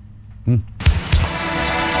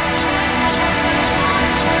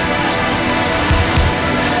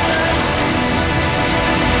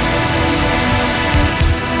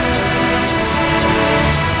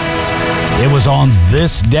 It was on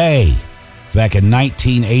this day, back in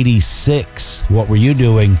 1986. What were you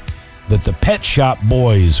doing? That the Pet Shop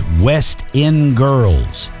Boys' West End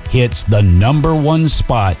Girls hits the #1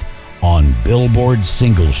 spot on Billboard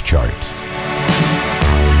singles chart.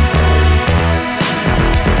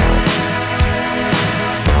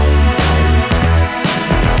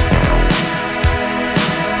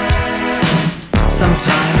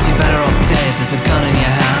 Sometimes you're better off dead. There's a gun in your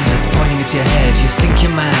hand that's pointing at your head. You think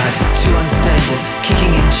you're mad, too unstable,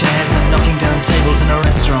 kicking in chairs and knocking down tables in a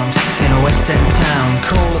restaurant in a West End town.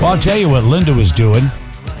 Well, I'll tell you what Lynda was doing.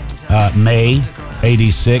 May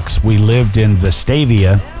 86, we lived in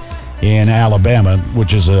Vestavia in Alabama,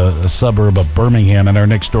 which is a suburb of Birmingham, and our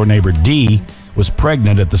next door neighbor Dee was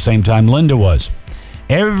pregnant at the same time Lynda was.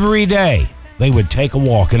 Every day they would take a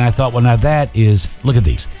walk, and I thought, well, now that is, look at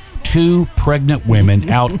these. 2 pregnant women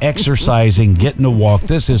out exercising, getting a walk.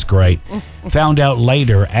 This is great. Found out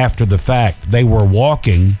later, after the fact, they were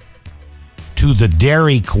walking to the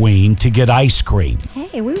Dairy Queen to get ice cream.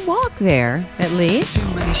 Hey, we walk there, at least.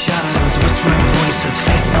 Too many shadows, whispering voices,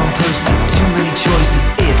 faces on posters, too many choices.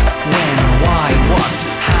 If, when, why, what,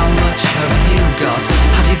 how much have you got?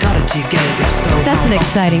 Have you got it? Do you get it? If so, That's an how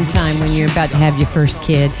exciting time when you're about to have your first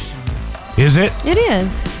kid. Is it? It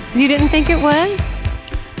is. You didn't think it was?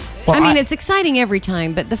 Well, I mean, it's exciting every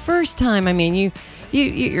time, but the first time, I mean, you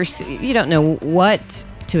don't know what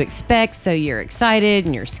to expect, so you're excited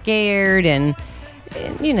and you're scared, and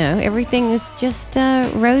you know everything is just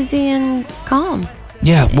rosy and calm.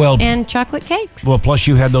 Yeah, well, And chocolate cakes plus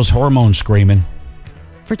you had those hormones screaming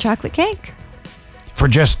for chocolate cake. for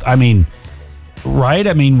just, I mean, right?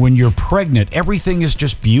 I mean, when you're pregnant, everything is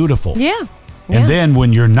just beautiful. Yeah. And then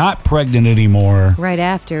when you're not pregnant anymore, right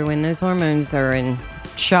after, when those hormones are in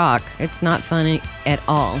shock, it's not funny at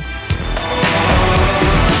all.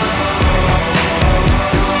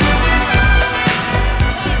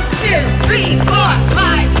 3, 4,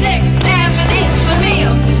 5, 6, 7, 8,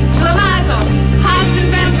 Schlemiel, Schlemazel,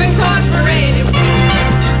 Hassendampf Incorporated.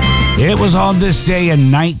 it was on this day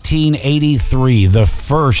in 1983, the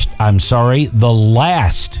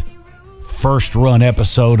last first-run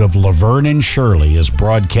episode of Laverne and Shirley is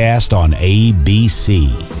broadcast on ABC.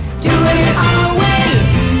 Doing it our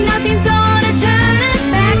way. Nothing's gonna turn us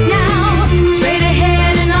back now. Straight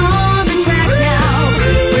ahead and on the track now.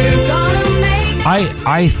 We're gonna make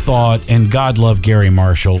I thought, and God love Gary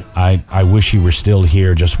Marshall, I wish he were still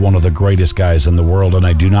here, just one of the greatest guys in the world, and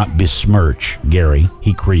I do not besmirch Gary.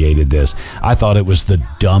 He created this. I thought it was the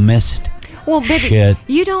dumbest shit.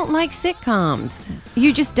 You don't like sitcoms.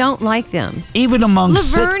 You just don't like them. Even among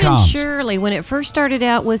Laverne sitcoms. and Shirley, when it first started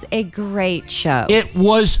out, was a great show. It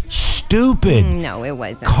was stupid. No, it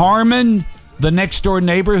wasn't. Carmen, the next door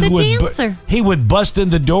neighbor, The who would dancer. he would bust in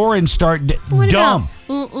the door and start What dumb,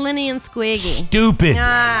 about Lenny and Squiggy? stupid,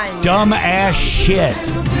 Ah, no. dumb ass shit. do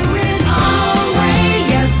it our way.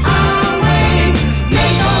 Yes, our way.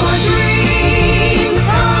 Make our dreams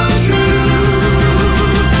come true.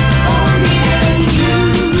 For me and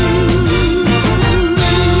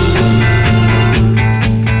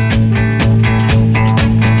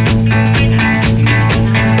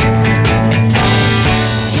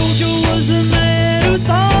Jojo was a man who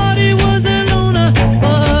thought he was a loner,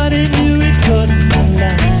 but he knew it couldn't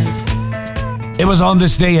last. It was on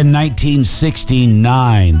this day in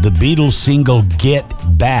 1969. The Beatles single "Get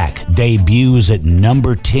Back" debuts at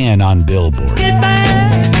number 10 on Billboard. Get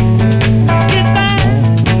back, get back,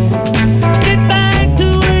 get back to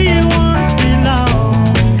where you once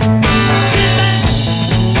belonged. Get back,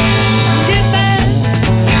 get back,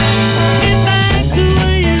 get back to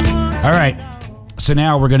where you once. All right, so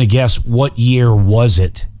now we're going to guess what year was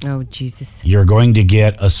it. Oh, Jesus. You're going to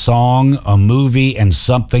get a song, a movie, and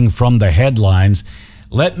something from the headlines.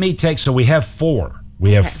 So we have four.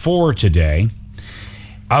 We have four today.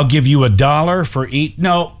 I'll give you $1 for each.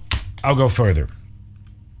 No, I'll go further.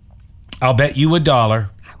 I'll bet you $1 I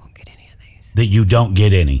won't get any of these. that you don't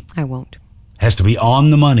get any. I won't. Has to be on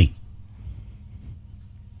the money.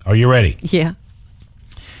 Are you ready? Yeah.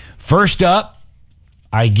 First up,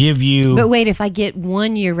 I give you... But wait, if I get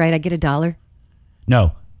 1 year right, I get $1?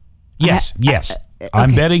 No. Yes.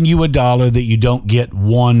 I'm okay. betting you $1 that you don't get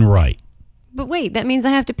one right. But wait, that means I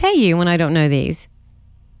have to pay you when I don't know these.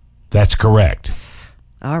 That's correct.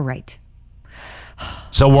 All right.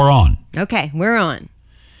 So we're on. Okay, we're on.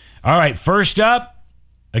 All right, first up,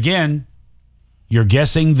 again, you're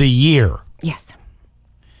guessing the year. Yes.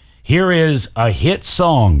 Here is a hit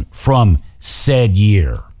song from said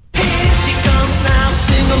year. She come now,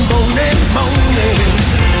 sing a moaning, moaning.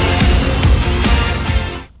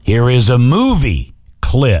 Here is a movie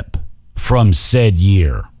clip from said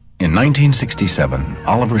year. In 1967,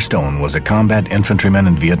 Oliver Stone was a combat infantryman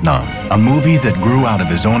in Vietnam, a movie that grew out of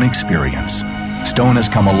his own experience. Stone has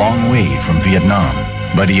come a long way from Vietnam,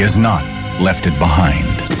 but he has not left it behind.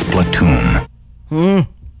 Platoon.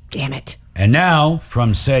 Damn it. And now,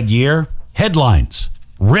 from said year, headlines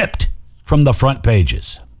ripped from the front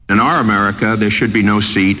pages. In our America, there should be no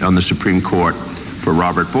seat on the Supreme Court for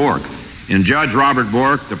Robert Bork. In Judge Robert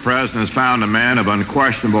Bork, the president has found a man of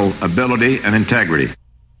unquestionable ability and integrity.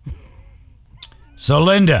 So,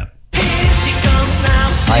 Lynda,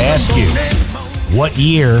 I ask you, what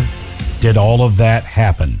year did all of that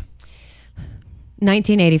happen?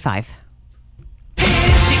 1985.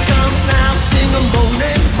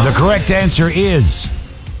 The correct answer is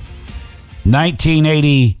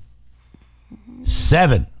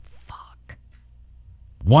 1987. Fuck.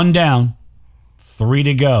 One down, 3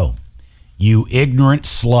 to go. You ignorant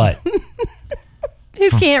slut. Who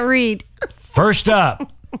can't read? First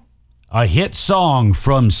up, a hit song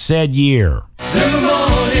from said year. New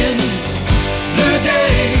morning, new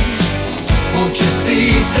day. Won't you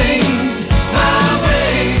see things my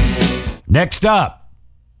way? Next up,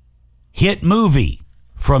 hit movie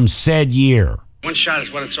from said year. One shot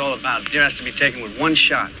is what it's all about. Deer has to be taken with one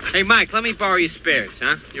shot. Hey, Mike, let me borrow your spares,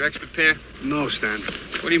 huh? Your expert pair? No, Stan.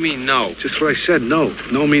 What do you mean, no? Just what I said, no.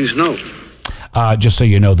 No means no. Just so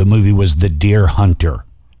you know, the movie was The Deer Hunter.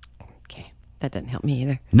 Okay, that doesn't help me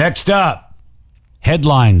either. Next up,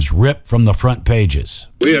 headlines ripped from the front pages.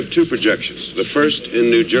 We have two projections. The first in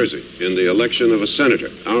New Jersey, in the election of a senator.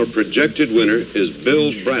 Our projected winner is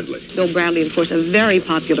Bill Bradley. Bill Bradley, of course, a very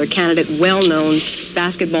popular candidate, well-known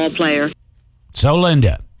basketball player. So,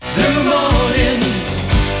 Lynda,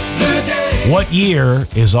 what year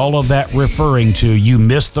is all of that referring to? You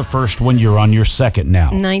missed the first one. You're on your second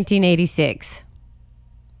now. 1986.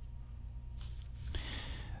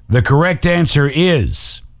 The correct answer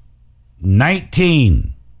is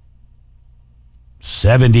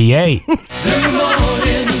 1978. New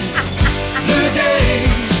morning, new day.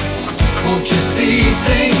 Won't you see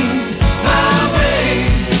things my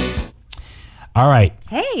way? All right.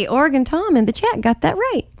 Hey, Oregon Tom in the chat got that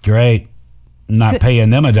right. Great. Not paying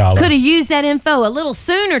them $1. Could have used that info a little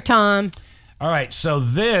sooner, Tom. All right. So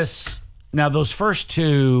now those first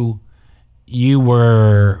two, you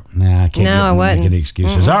were, I can't I wasn't. make any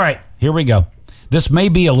excuses. All right. Here we go. This may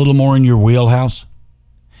be a little more in your wheelhouse.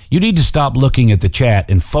 You need to stop looking at the chat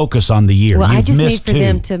and focus on the year. Well, You've I just need missed for two.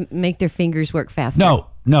 them to make their fingers work faster.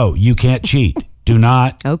 No, you can't cheat. Do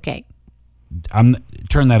not. Okay.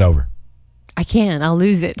 Turn that over. I can. I'll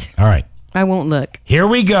lose it. All right. I won't look. Here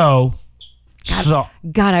we go.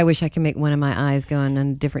 God, I wish I could make one of my eyes go in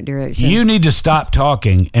a different direction. You need to stop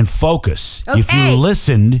talking and focus. Okay. If you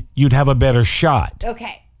listened, you'd have a better shot.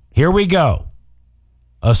 Okay. Here we go.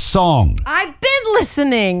 A song. I've been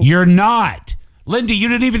listening. You're not. Lynda, you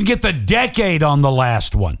didn't even get the decade on the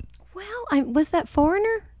last one. Well, was that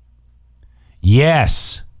Foreigner?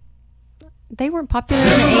 Yes. They weren't popular in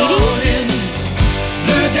the 80s?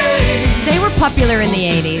 They were popular in the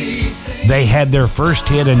 80s. They had their first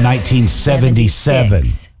hit in 1977.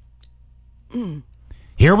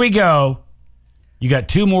 Here we go. You got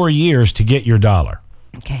 2 more years to get your $1.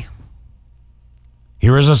 Okay.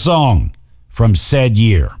 Here is a song from said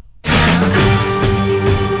year.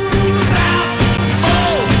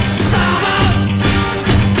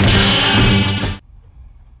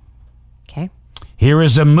 Okay. Here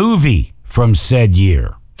is a movie from said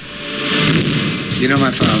year. You know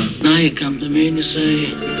my father? Now you come to me and you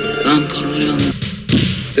say, Don Corleone.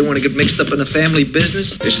 They want to get mixed up in the family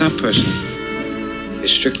business? It's not personal.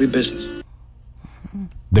 It's strictly business.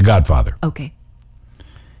 The Godfather. Okay.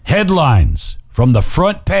 Headlines from the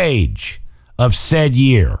front page of said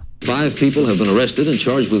year. 5 people have been arrested and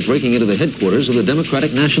charged with breaking into the headquarters of the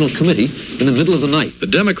Democratic National Committee in the middle of the night. The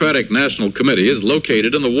Democratic National Committee is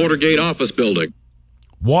located in the Watergate office building.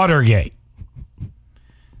 Watergate.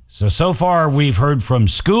 So far we've heard from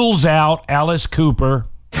School's Out, Alice Cooper,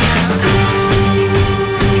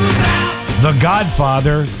 The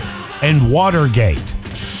Godfather, and Watergate.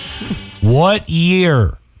 What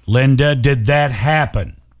year, Lynda, did that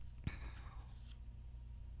happen?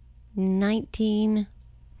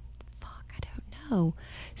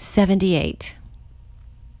 78.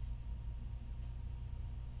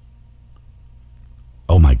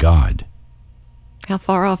 Oh my God. How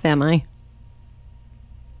far off am I?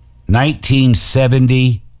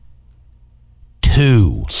 1972.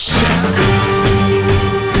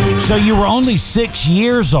 So you were only 6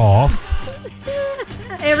 years off.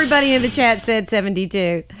 Everybody in the chat said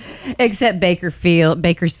 72, except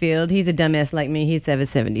Bakersfield. He's a dumbass like me. He said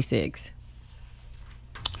 76.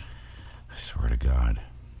 I swear to God.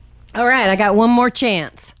 All right, I got one more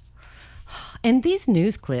chance. And these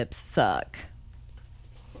news clips suck.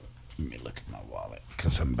 Let me look at my wallet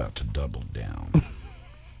because I'm about to double down.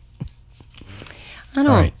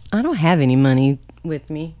 I don't have any money with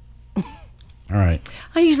me. All right.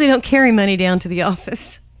 I usually don't carry money down to the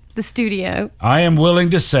office, the studio. I am willing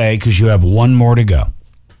to say, because you have one more to go,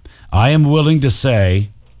 I am willing to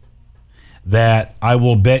say that I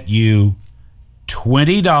will bet you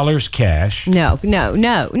 $20 cash. No.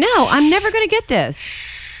 I'm never going to get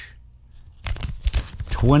this.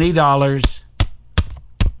 $20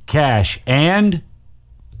 cash and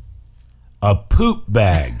a poop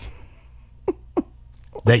bag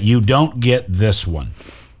that you don't get this one.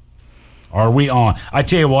 Are we on? I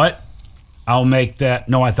tell you what, I'll make that.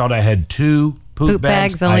 No, I thought I had 2 poop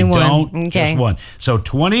bags. Only one. I don't, okay. just one. So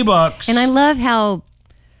 $20. And I love how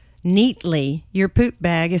neatly your poop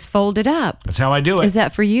bag is folded up. That's how I do it. Is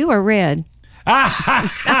that for you or Red?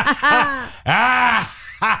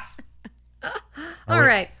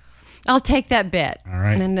 I'll take that bet. All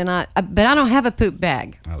right. And then but I don't have a poop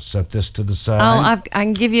bag. I'll set this to the side. I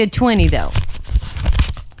can give you a 20 though.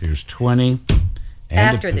 Here's 20.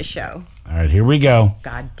 After the show. All right, here we go.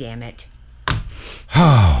 God damn it.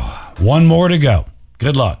 One more to go.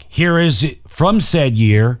 Good luck. Here is, from said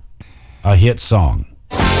year, a hit song.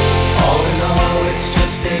 All in all, it's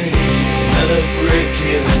just another brick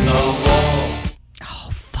in the wall. Oh,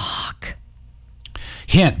 fuck.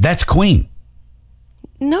 Hint, that's Queen.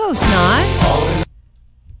 No, it's not.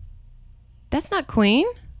 That's not Queen.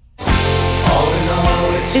 All in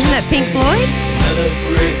all, it's Isn't that Pink Floyd? another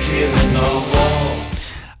brick in the wall.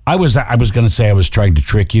 I was going to say I was trying to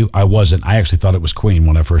trick you. I wasn't. I actually thought it was Queen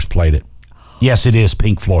when I first played it. Yes, it is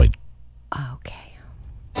Pink Floyd. Okay.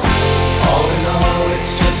 All in all,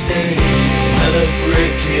 it's just another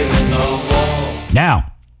brick in the wall.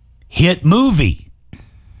 Now, hit movie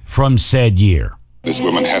from said year. This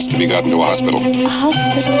woman has to be gotten to a hospital. A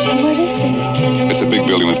hospital? What is it? It's a big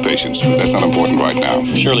building with patients. That's not important right now.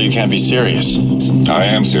 Surely you can't be serious. I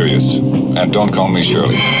am serious. And don't call me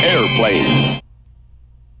Shirley. Airplane.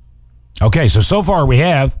 Okay, so far we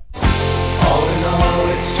have All in all,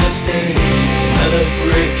 it's just another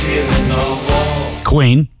brick in the wall.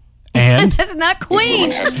 Queen and That's not This woman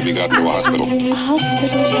Queen. has to be gotten to a hospital. A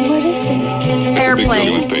hospital? What is it? It's a big building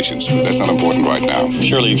Airplane. with patients. That's not important right now.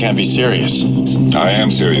 Surely you can't be serious. I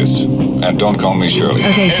am serious. And don't call me Shirley.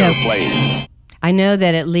 Okay, so Airplane. I know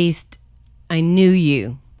that at least I knew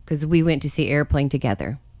you because we went to see Airplane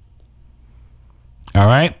together. all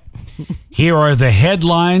right. Here are the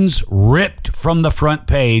headlines ripped from the front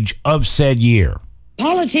page of said year.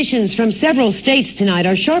 Politicians from several states tonight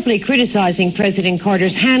are sharply criticizing President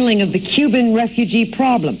Carter's handling of the Cuban refugee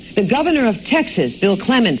problem. The governor of Texas, Bill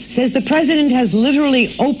Clements, says the president has literally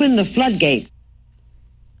opened the floodgates.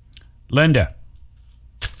 Lynda.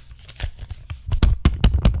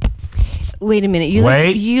 Wait a minute.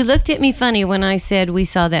 Wait. You looked at me funny when I said we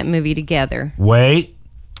saw that movie together. Wait.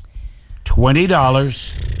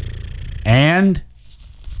 $20 and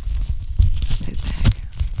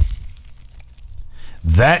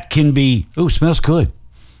that can be, ooh, smells good.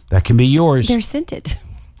 That can be yours. They're scented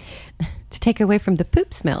to take away from the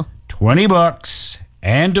poop smell. $20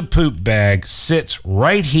 and a poop bag sits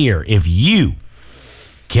right here. If you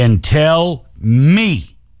can tell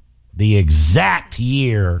me the exact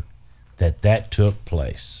year that took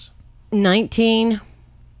place.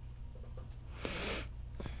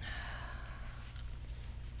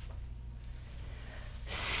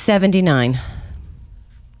 1979.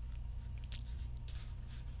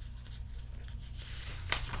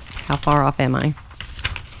 How far off am I?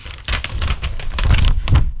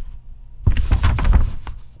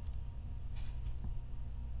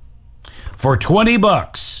 For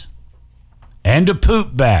 $20 and a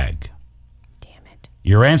poop bag. Damn it.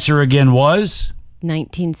 Your answer again was?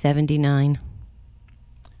 1979.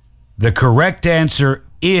 The correct answer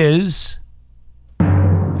is All in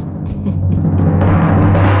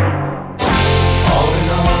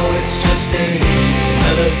all, it's just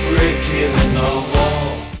another brick in the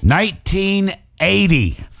wall.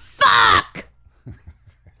 1980. Fuck!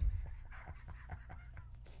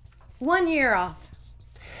 1 year off.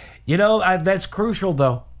 You know, that's crucial,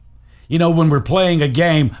 though. You know, when we're playing a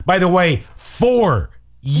game, by the way, 4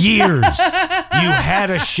 years you had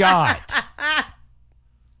a shot.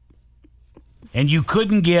 And you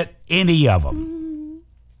couldn't get any of them.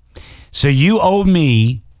 So you owe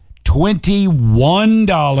me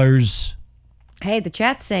 $21. Hey, the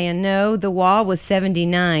chat's saying no, the wall was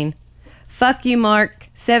 79. Fuck you, Mark.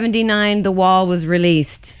 79, the wall was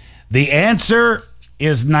released. The answer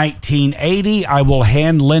is 1980. I will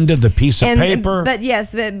hand Lynda the piece of paper. But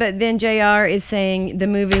yes, but then JR is saying the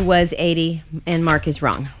movie was 80 and Mark is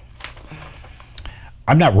wrong.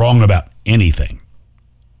 I'm not wrong about anything.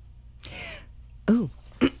 Ooh,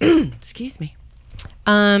 excuse me.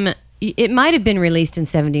 It might have been released in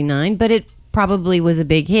 79, but it probably was a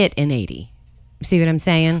big hit in 80. See what I'm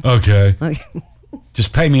saying? Okay.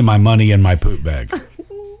 Just pay me my money in my poop bag.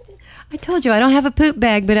 I told you I don't have a poop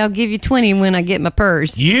bag, but I'll give you 20 when I get my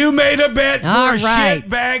purse. You made a bet for All a right. shit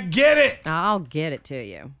bag. Get it. I'll get it to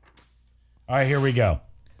you. All right, here we go.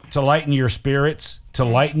 To lighten your spirits, to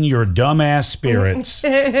lighten your dumbass spirits,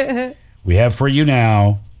 we have for you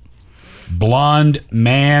now blonde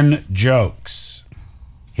man jokes.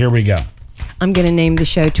 Here we go. I'm going to name the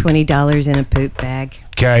show $20 in a poop bag.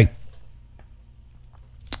 Okay.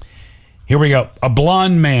 Here we go. A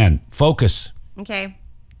blonde man. Focus. Okay.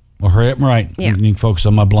 Well, hurry up and write. Yeah. You can focus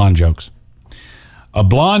on my blonde jokes. A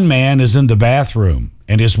blonde man is in the bathroom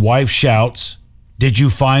and his wife shouts, "Did you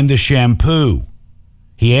find the shampoo?"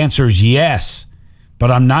 He answers, "Yes." but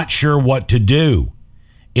I'm not sure what to do.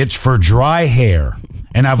 It's for dry hair,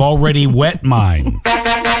 and I've already wet mine.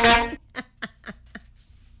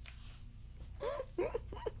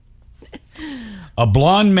 A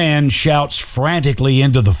blonde man shouts frantically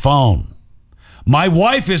into the phone. My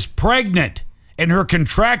wife is pregnant, and her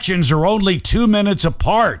contractions are only 2 minutes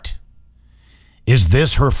apart. Is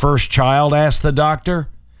this her first child? Asked the doctor.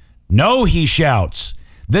 No, he shouts.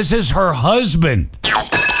 This is her husband.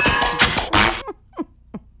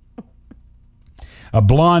 A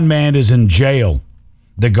blonde man is in jail.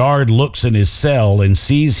 The guard looks in his cell and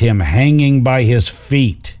sees him hanging by his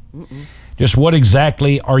feet. Just what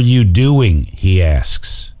exactly are you doing? He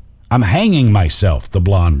asks. I'm hanging myself, the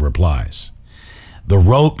blonde replies. The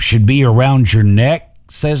rope should be around your neck,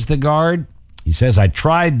 says the guard. He says, I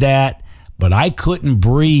tried that, but I couldn't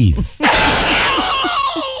breathe.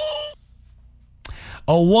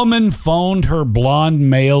 A woman phoned her blonde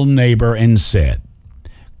male neighbor and said,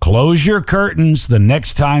 close your curtains the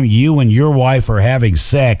next time you and your wife are having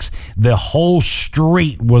sex. The whole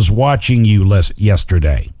street was watching you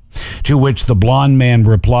yesterday. To which the blonde man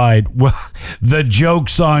replied, well, the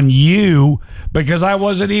joke's on you because I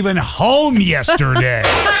wasn't even home yesterday.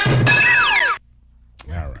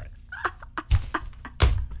 All right.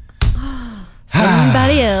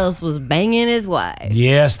 Somebody else was banging his wife.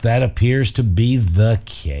 Yes, that appears to be the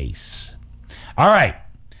case. All right.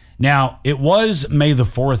 Now, it was May the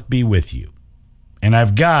 4th be with you. And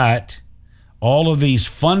I've got all of these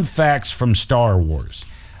fun facts from Star Wars.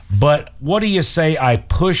 But what do you say I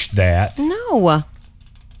push that? No. All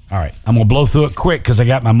right. I'm going to blow through it quick because I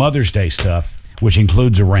got my Mother's Day stuff, which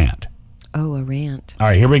includes a rant. Oh, a rant. All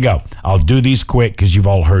right, here we go. I'll do these quick because you've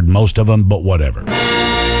all heard most of them, but whatever.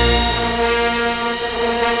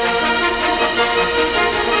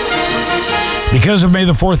 Because of May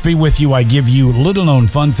the 4th be with you, I give you little-known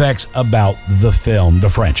fun facts about the film, the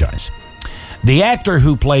franchise. The actor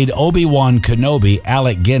who played Obi-Wan Kenobi,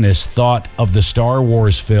 Alec Guinness, thought of the Star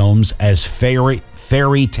Wars films as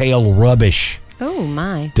fairy tale rubbish. Oh,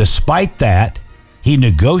 my. Despite that, he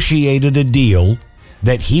negotiated a deal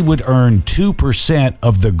that he would earn 2%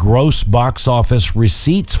 of the gross box office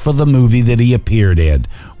receipts for the movie that he appeared in,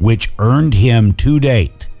 which earned him to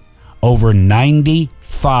date over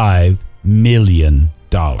 $95 million.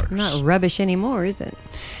 Not rubbish anymore, is it?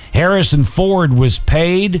 Harrison Ford was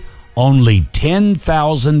paid only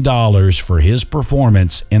 $10,000 for his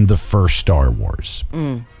performance in the first Star Wars.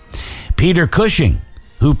 Peter Cushing,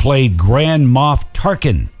 who played Grand Moff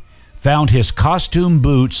Tarkin, found his costume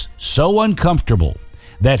boots so uncomfortable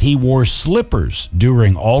that he wore slippers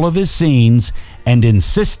during all of his scenes and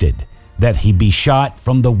insisted that he be shot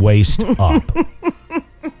from the waist up.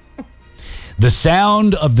 The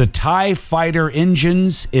sound of the TIE fighter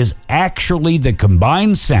engines is actually the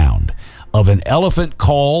combined sound of an elephant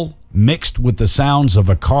call mixed with the sounds of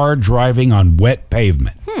a car driving on wet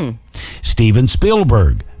pavement. Steven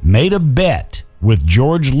Spielberg made a bet with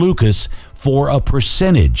George Lucas for a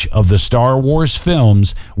percentage of the Star Wars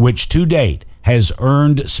films, which to date has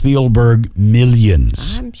earned Spielberg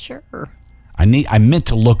millions. I'm sure. I meant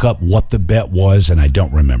to look up what the bet was, and I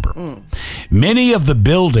don't remember. Many of the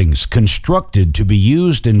buildings constructed to be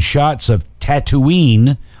used in shots of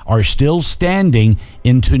Tatooine are still standing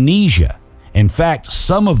in Tunisia. In fact,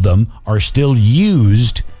 some of them are still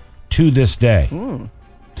used to this day.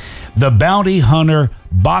 The bounty hunter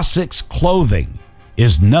Bossk's clothing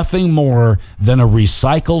is nothing more than a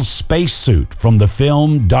recycled spacesuit from the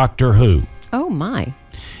film Doctor Who. Oh, my.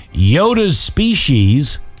 Yoda's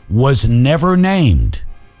species was never named.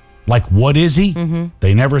 Like, what is he?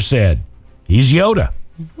 They never said. He's Yoda.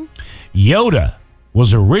 Yoda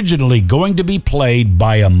was originally going to be played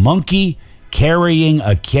by a monkey carrying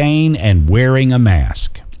a cane and wearing a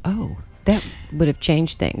mask. Oh, that would have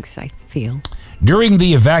changed things, I feel. During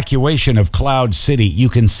the evacuation of Cloud City, you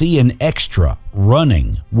can see an extra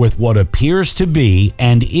running with what appears to be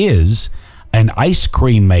and is an ice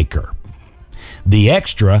cream maker. The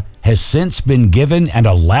extra has since been given an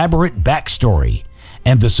elaborate backstory,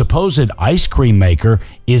 and the supposed ice cream maker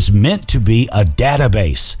is meant to be a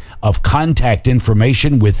database of contact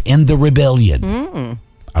information within the rebellion.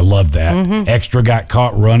 I love that. Extra got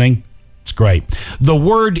caught running. It's great. The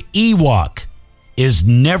word Ewok is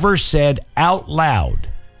never said out loud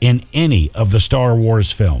in any of the Star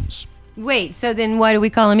Wars films. Wait, so then why do we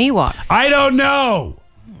call them Ewoks? I don't know.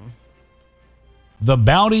 The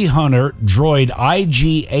bounty hunter droid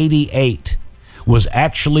IG-88 was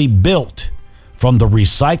actually built from the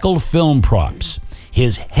recycled film props.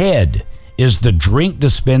 His head is the drink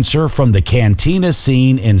dispenser from the cantina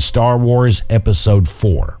scene in Star Wars Episode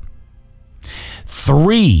 4.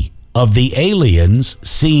 3 of the aliens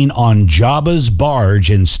seen on Jabba's barge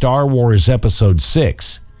in Star Wars Episode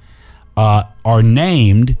 6 are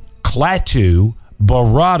named Klaatu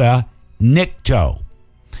Barada Nikto.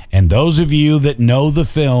 And those of you that know the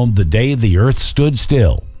film The Day the Earth Stood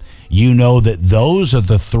Still, you know that those are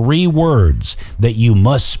the 3 words that you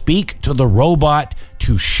must speak to the robot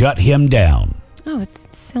to shut him down. Oh, it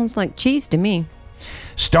sounds like cheese to me.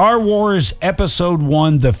 Star Wars Episode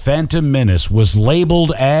 1, The Phantom Menace, was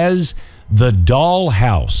labeled as the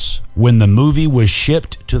dollhouse when the movie was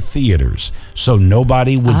shipped to theaters, so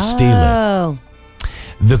nobody would steal it.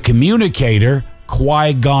 The communicator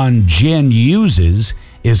Qui-Gon Jinn uses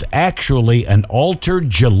is actually an altered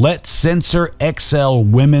Gillette Sensor XL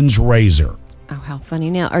women's razor. Oh, how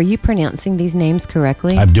funny. Now, are you pronouncing these names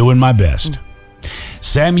correctly? I'm doing my best.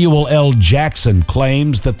 Samuel L. Jackson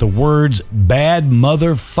claims that the words bad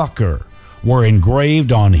motherfucker were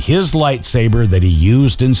engraved on his lightsaber that he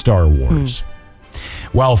used in Star Wars.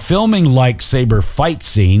 While filming lightsaber fight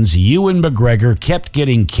scenes, Ewan McGregor kept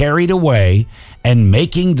getting carried away and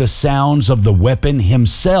making the sounds of the weapon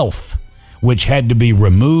himself, which had to be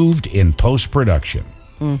removed in post-production.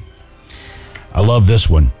 I love this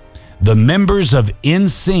one. The members of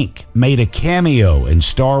NSYNC made a cameo in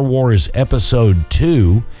Star Wars Episode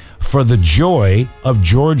 2 for the joy of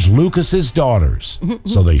George Lucas's daughters.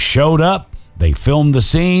 So they showed up, they filmed the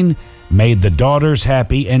scene, made the daughters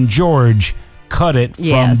happy, and George cut it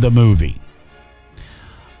from the movie.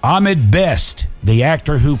 Ahmed Best, the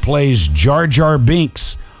actor who plays Jar Jar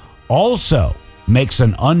Binks, also makes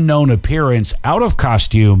an unknown appearance out of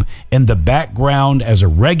costume in the background as a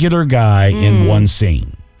regular guy in one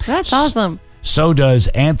scene. That's awesome. So does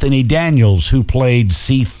Anthony Daniels, who played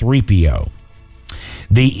C-3PO.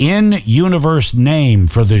 The in-universe name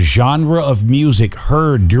for the genre of music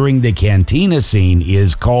heard during the cantina scene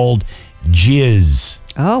is called jizz.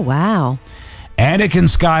 Oh, wow. Anakin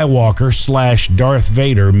Skywalker / Darth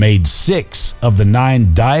Vader made 6 of the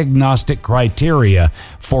 9 diagnostic criteria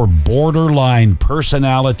for borderline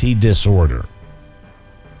personality disorder.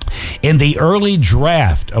 In the early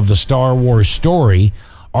draft of the Star Wars story,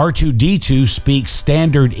 R2-D2 speaks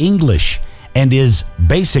standard English and is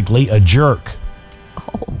basically a jerk.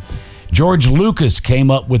 George Lucas came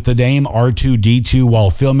up with the name R2-D2 while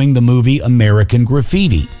filming the movie American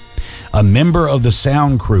Graffiti. A member of the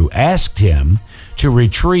sound crew asked him to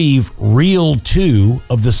retrieve reel 2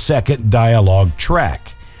 of the second dialogue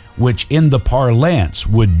track, which in the parlance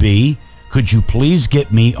would be, "Could you please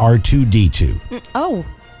get me R2-D2? Oh.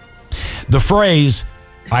 The phrase,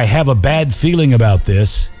 "I have a bad feeling about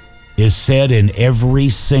this," is said in every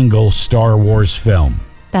single Star Wars film.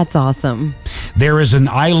 That's awesome. There is an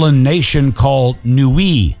island nation called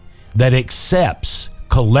Nui that accepts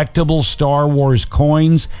collectible Star Wars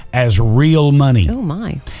coins as real money. Oh,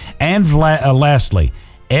 my. And lastly,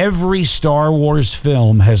 every Star Wars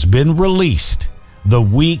film has been released the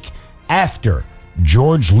week after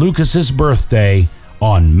George Lucas's birthday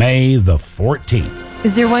on May the 14th.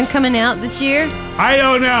 Is there one coming out this year? I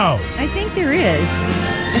don't know. I think there is.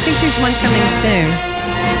 I think there's one coming soon.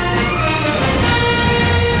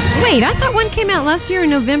 Wait, I thought one came out last year in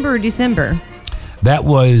November or December. That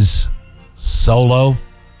was Solo.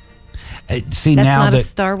 See, That's now not that a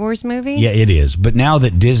Star Wars movie? Yeah, it is. But now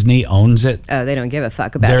that Disney owns it, oh, they don't give a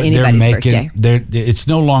fuck about anybody's birthday. It's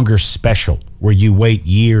no longer special where you wait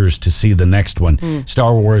years to see the next one.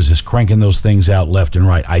 Star Wars is cranking those things out left and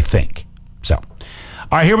right, I think. So, all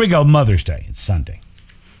right, here we go. Mother's Day. It's Sunday.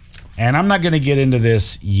 And I'm not going to get into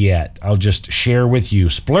this yet. I'll just share with you.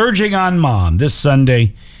 Splurging on Mom. This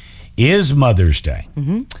Sunday is Mother's Day.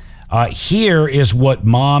 Here is what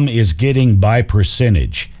Mom is getting by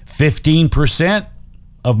percentage. 15%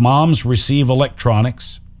 of moms receive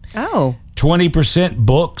electronics. Oh. 20%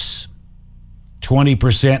 books.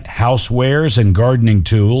 20% housewares and gardening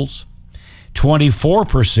tools.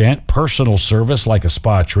 24% personal service like a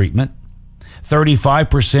spa treatment.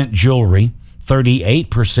 35% jewelry.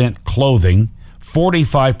 38% clothing.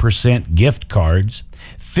 45% gift cards.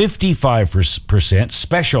 55%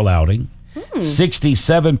 special outing.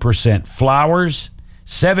 67% flowers.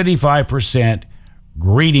 75%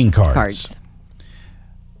 greeting cards.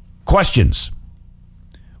 Questions.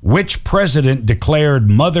 Which president declared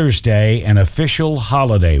Mother's Day an official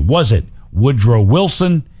holiday? Was it Woodrow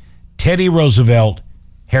Wilson, Teddy Roosevelt,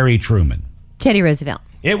 Harry Truman? Teddy Roosevelt.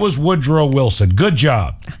 It was Woodrow Wilson. Good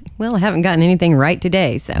job. Well, I haven't gotten anything right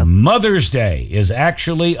today, so. Mother's Day is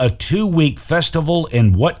actually a 2-week festival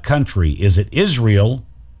in what country? Is it Israel,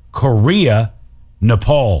 Korea,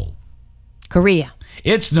 Nepal? Korea.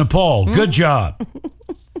 It's Nepal. Good job.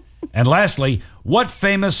 And lastly, what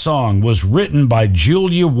famous song was written by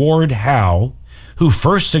Julia Ward Howe, who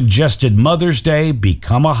first suggested Mother's Day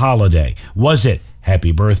become a holiday? Was it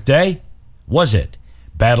Happy Birthday? Was it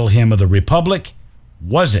Battle Hymn of the Republic?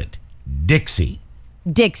 Was it Dixie?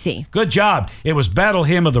 Dixie. Good job. It was Battle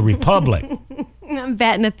Hymn of the Republic. I'm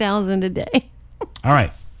batting 1,000 a day. All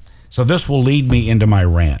right. So this will lead me into my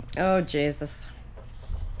rant. Oh, Jesus.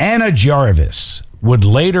 Anna Jarvis would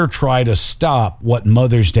later try to stop what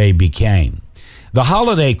Mother's Day became. The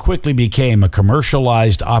holiday quickly became a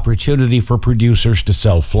commercialized opportunity for producers to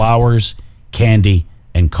sell flowers, candy,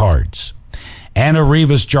 and cards. Anna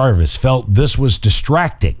Rivas Jarvis felt this was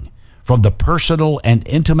distracting from the personal and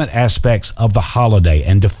intimate aspects of the holiday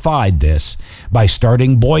and defied this by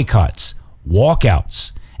starting boycotts,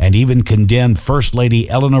 walkouts, and even condemned First Lady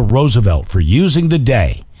Eleanor Roosevelt for using the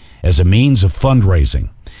day as a means of fundraising.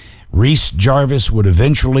 Reese Jarvis would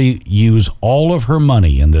eventually use all of her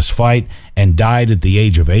money in this fight and died at the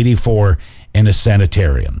age of 84 in a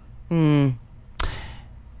sanitarium. In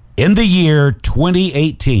the year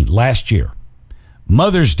 2018, last year,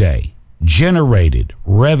 Mother's Day generated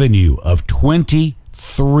revenue of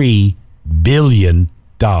 $23 billion.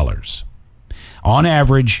 On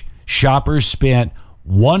average, shoppers spent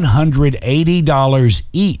 $180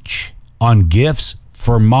 each on gifts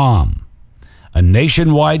for mom. A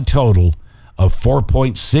nationwide total of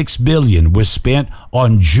 $4.6 billion was spent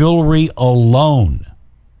on jewelry alone.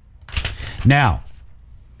 Now,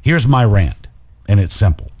 here's my rant, and it's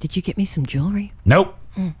simple. Did you get me some jewelry? Nope.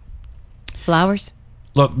 Flowers?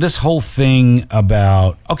 Look, this whole thing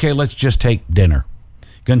about, okay, let's just take dinner.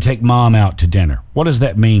 Going to take mom out to dinner. What does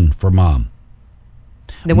that mean for mom?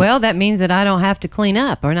 Well, that means that I don't have to clean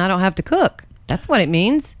up or I don't have to cook. That's what it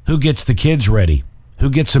means. Who gets the kids ready? Who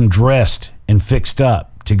gets them dressed and fixed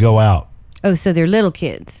up to go out? Oh, so they're little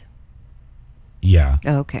kids. Yeah.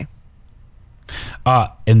 Oh, okay.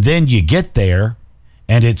 And then you get there,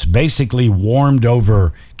 and it's basically warmed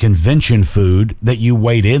over convention food that you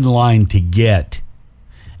wait in line to get.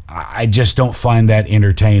 I just don't find that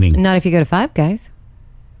entertaining. Not if you go to Five Guys.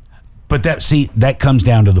 But that comes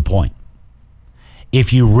down to the point.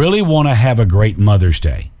 If you really want to have a great Mother's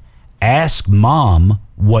Day, ask mom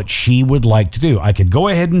what she would like to do. I could go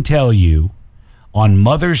ahead and tell you on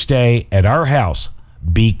Mother's Day at our house,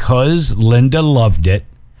 because Lynda loved it,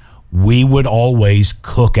 we would always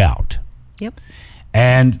cook out. Yep.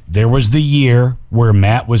 And there was the year where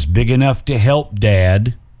Matt was big enough to help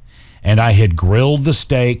Dad, and I had grilled the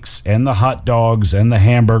steaks and the hot dogs and the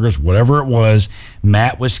hamburgers, whatever it was.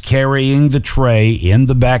 Matt was carrying the tray in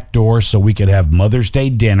the back door so we could have Mother's Day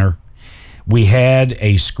dinner. We had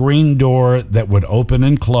a screen door that would open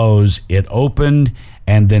and close. It opened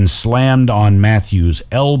and then slammed on Matthew's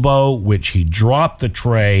elbow, which he dropped the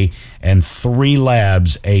tray, and 3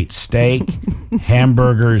 labs ate steak,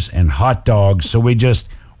 hamburgers, and hot dogs. So we just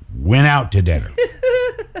went out to dinner.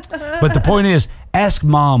 But the point is, ask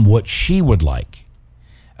mom what she would like.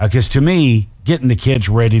 Because to me, getting the kids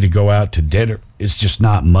ready to go out to dinner is just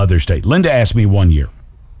not Mother's Day. Lynda asked me one year,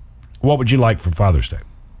 what would you like for Father's Day?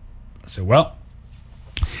 I said, well,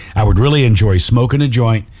 I would really enjoy smoking a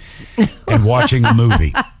joint and watching a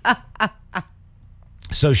movie.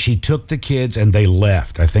 So she took the kids and they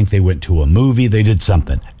left. I think they went to a movie. They did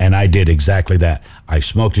something. And I did exactly that. I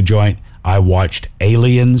smoked a joint. I watched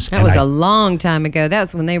Aliens. That was a long time ago. That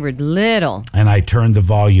was when they were little. And I turned the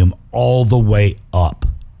volume all the way up.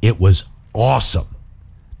 It was awesome.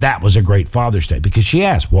 That was a great Father's Day because she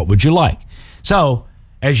asked, what would you like? So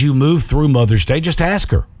as you move through Mother's Day, just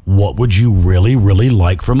ask her, what would you really, really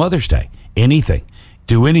like for Mother's Day? Anything.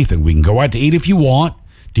 Do anything. We can go out to eat if you want.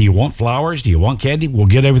 Do you want flowers? Do you want candy? We'll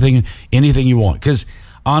get everything, anything you want. Because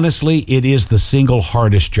honestly, it is the single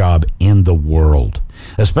hardest job in the world.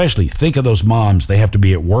 Especially, think of those moms. They have to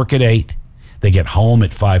be at work at 8. They get home at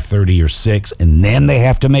 5:30 or 6, and then they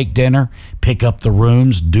have to make dinner, pick up the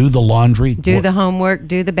rooms, do the laundry. Do the homework,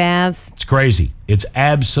 do the baths. It's crazy. It's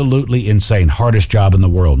absolutely insane. Hardest job in the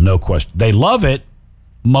world, no question. They love it,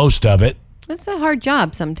 most of it. It's a hard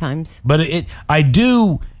job sometimes. But I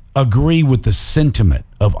do agree with the sentiment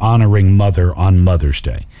of honoring mother on Mother's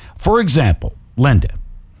Day. For example, Lynda,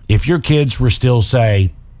 if your kids were still,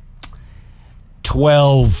 say,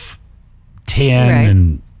 12, 10,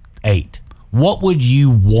 and 8, what would you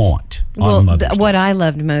want on Mother's Day? What I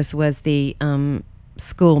loved most was the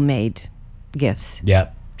school-made gifts. Yeah,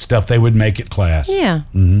 stuff they would make at class. Yeah.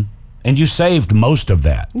 Mm-hmm. And you saved most of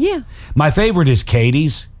that. Yeah. My favorite is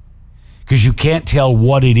Katie's, because you can't tell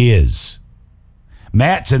what it is.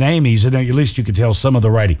 Matt's and Amy's, and at least you could tell some of the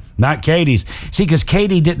writing. Not Katie's. See, because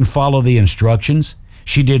Katie didn't follow the instructions.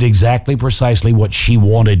 She did exactly precisely what she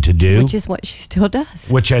wanted to do. Which is what she still does.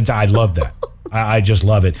 Which I love that. I just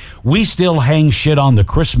love it. We still hang shit on the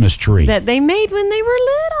Christmas tree. That they made when they were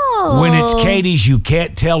little. When it's Katie's, you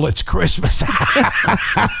can't tell it's Christmas.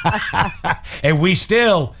 And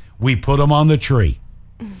we put them on the tree.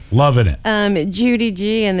 Loving it. Judy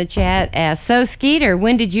G in the chat asked, so Skeeter,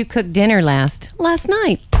 when did you cook dinner last? Last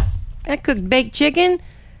night. I cooked baked chicken,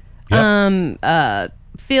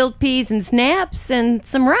 filled peas and snaps, and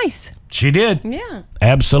some rice. She did. Yeah.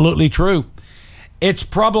 Absolutely true. It's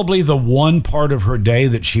probably the one part of her day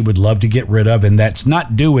that she would love to get rid of, and that's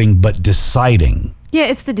not doing, but deciding. Yeah,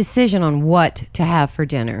 it's the decision on what to have for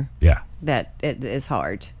dinner. Yeah. That it is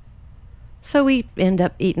hard. So we end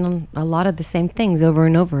up eating a lot of the same things over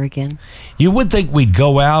and over again. You would think we'd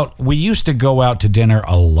go out. We used to go out to dinner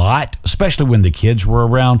a lot, especially when the kids were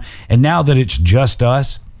around. And now that it's just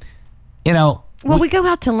us, Well, we go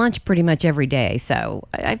out to lunch pretty much every day. So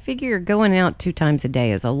I figure going out 2 times a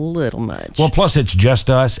day is a little much. Well, plus it's just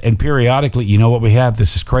us. And periodically, you know what we have?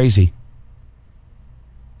 This is crazy.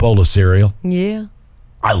 Bowl of cereal. Yeah.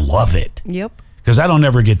 I love it. Yep. Because I don't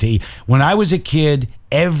ever get to eat. When I was a kid,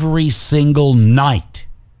 every single night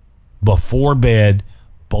before bed,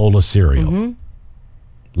 bowl of cereal. Mm-hmm.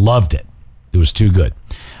 Loved it. It was too good.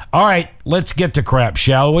 All right, let's get to crap,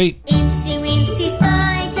 shall we? Itsy wincy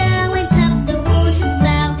spider went up the water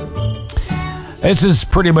spout. This is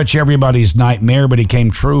pretty much everybody's nightmare, but it came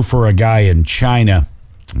true for a guy in China.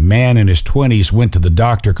 A man in his 20s went to the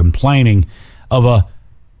doctor complaining of a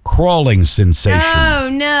crawling sensation. Oh,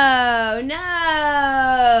 no.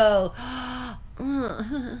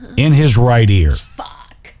 In his right ear.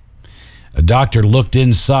 Fuck. A doctor looked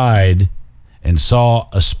inside and saw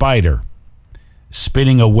a spider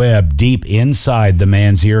spinning a web deep inside the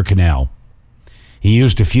man's ear canal. He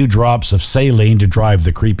used a few drops of saline to drive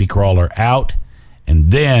the creepy crawler out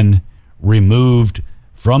and then removed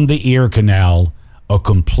from the ear canal a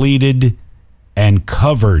completed and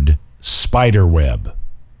covered spider web.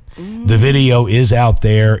 The video is out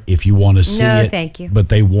there if you want to see it. No, thank you. But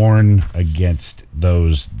they warn against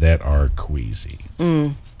those that are queasy.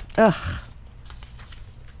 Ugh.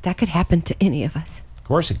 That could happen to any of us. Of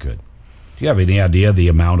course it could. Do you have any idea the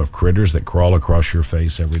amount of critters that crawl across your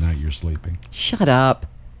face every night you're sleeping? Shut up.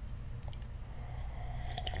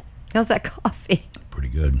 How's that coffee? Pretty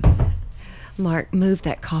good. Mark, move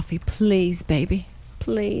that coffee, please, baby.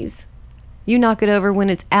 Please. You knock it over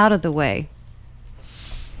when it's out of the way.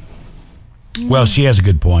 Well, she has a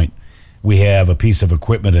good point. We have a piece of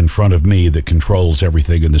equipment in front of me that controls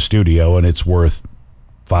everything in the studio, and it's worth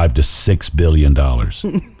 $5 to $6 billion.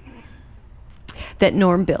 That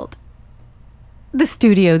Norm built. The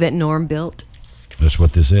studio that Norm built. That's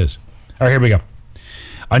what this is. All right, here we go.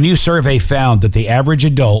 A new survey found that the average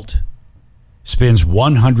adult spends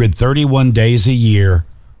 131 days a year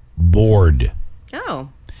bored. Oh.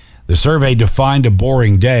 The survey defined a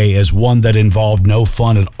boring day as one that involved no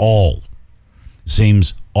fun at all.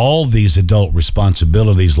 Seems all these adult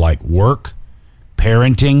responsibilities like work,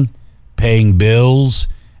 parenting, paying bills,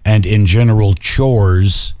 and in general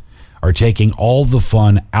chores are taking all the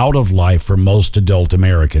fun out of life for most adult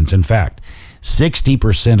Americans. In fact,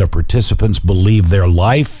 60% of participants believe their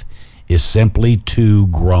life is simply too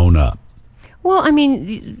grown up. Well, I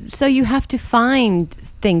mean, so you have to find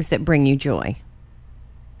things that bring you joy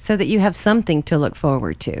so that you have something to look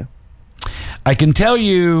forward to. I can tell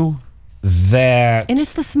you that... And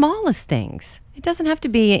it's the smallest things. It doesn't have to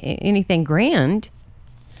be anything grand.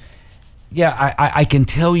 Yeah, I can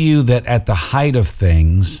tell you that at the height of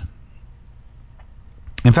things...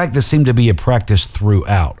 In fact, this seemed to be a practice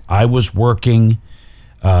throughout. I was working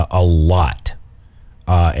a lot,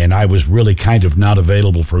 and I was really kind of not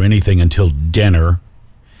available for anything until dinner.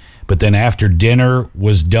 But then after dinner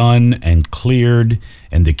was done and cleared,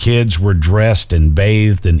 and the kids were dressed and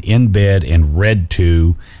bathed and in bed and read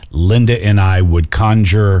to, Lynda and I would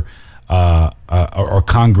conjure or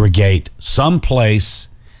congregate someplace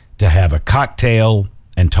to have a cocktail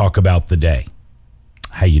and talk about the day.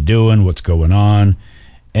 How you doing? What's going on?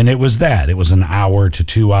 And it was that. It was an hour to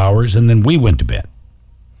 2 hours, and then we went to bed.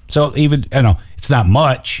 So even, it's not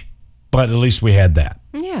much, but at least we had that.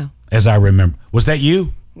 Yeah. As I remember. Was that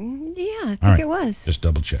you? Yeah, I think All right. it was. Just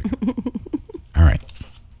double check. All right.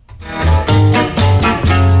 Do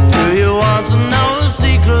you want to know a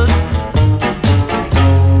secret?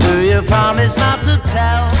 Do you promise not to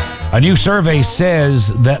tell? A new survey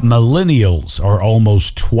says that millennials are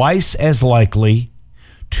almost twice as likely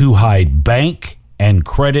to hide bank and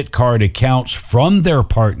credit card accounts from their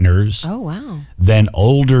partners than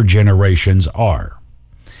older generations are.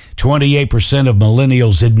 28% of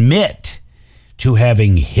millennials admit to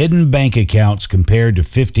having hidden bank accounts compared to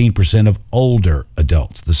 15% of older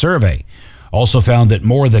adults. The survey also found that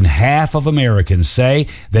more than half of Americans say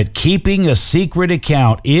that keeping a secret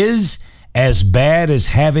account is as bad as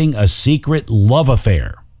having a secret love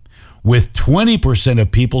affair, with 20%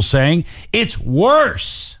 of people saying it's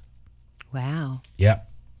worse. Wow. Yep.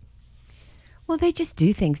 Well, they just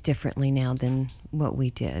do things differently now than what we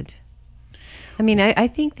did. I mean, I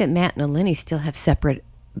think that Matt and Eleni still have separate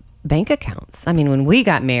bank accounts. I mean, when we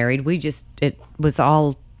got married, it was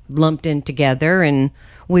all lumped in together and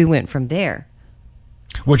we went from there.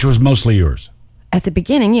 Which was mostly yours. At the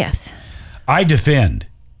beginning, yes. I defend.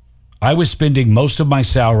 I was spending most of my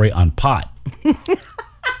salary on pot. And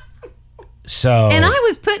I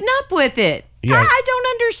was putting up with it. Yeah. I don't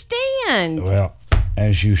understand. Well,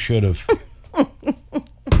 as you should have.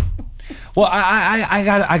 Well,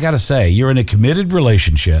 I gotta say, you're in a committed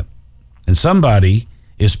relationship, and somebody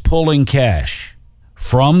is pulling cash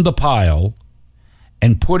from the pile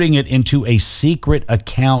and putting it into a secret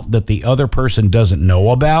account that the other person doesn't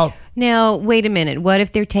know about. Now, wait a minute. What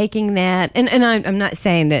if they're taking that? And I'm not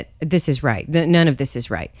saying that this is right. None of this is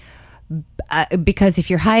right. Because if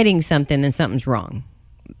you're hiding something, then something's wrong.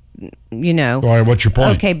 You know. All right, what's your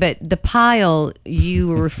point? Okay, but the pile you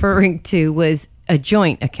were referring to was a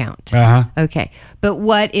joint account. Uh-huh. Okay. But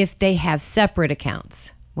what if they have separate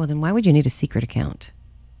accounts? Well, then why would you need a secret account?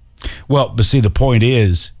 Well, but see, the point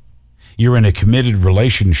is, you're in a committed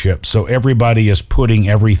relationship, so everybody is putting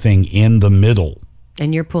everything in the middle.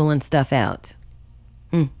 And you're pulling stuff out.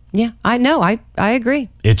 Yeah, I know. I agree.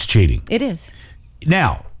 It's cheating. It is.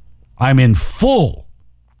 Now, I'm in full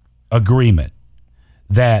agreement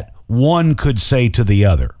that one could say to the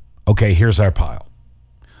other, okay, here's our pile.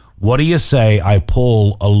 What do you say I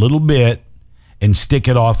pull a little bit and stick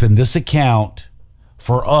it off in this account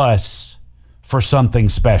for us for something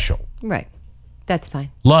special? Right. That's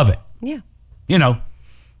fine. Love it. Yeah. You know.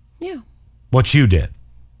 Yeah. What you did.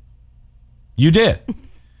 You did.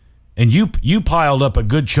 And you piled up a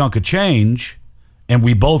good chunk of change, and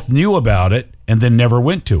we both knew about it and then never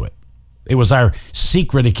went to it. It was our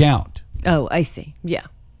secret account. Oh, I see. Yeah.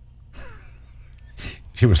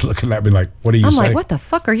 She was looking at me like, what are you I'm saying? like, what the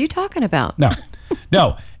fuck are you talking about?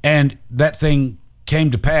 No. And that thing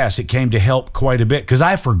came to pass. It came to help quite a bit because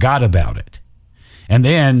I forgot about it. And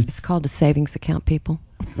then it's called a savings account, people.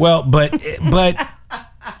 Well, but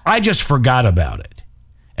I just forgot about it.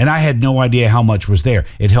 And I had no idea how much was there.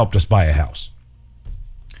 It helped us buy a house.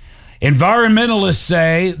 Environmentalists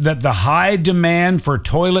say that the high demand for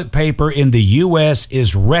toilet paper in the U.S.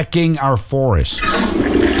 is wrecking our forests.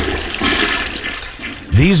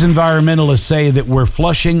 These environmentalists say that we're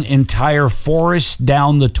flushing entire forests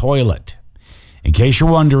down the toilet. In case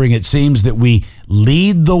you're wondering, it seems that we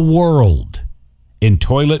lead the world in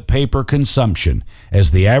toilet paper consumption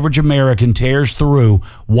as the average American tears through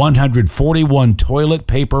 141 toilet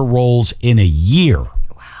paper rolls in a year.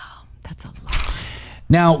 Wow, that's a lot.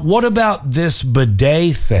 Now, what about this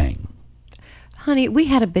bidet thing? Honey, we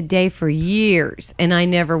had a bidet for years, and I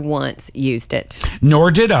never once used it. Nor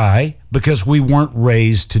did I, because we weren't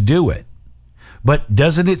raised to do it. But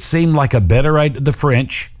doesn't it seem like a better idea, the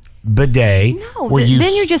French bidet? No,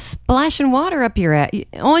 then you're just splashing water up your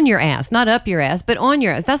on your ass, not up your ass, but on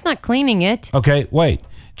your ass. That's not cleaning it. Okay, wait.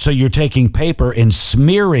 So you're taking paper and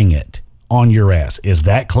smearing it on your ass. Is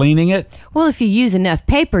that cleaning it? Well, if you use enough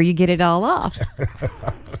paper, you get it all off.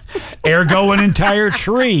 Ergo, an entire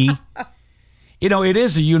tree. You know, it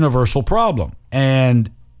is a universal problem. And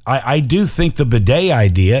I do think the bidet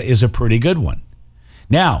idea is a pretty good one.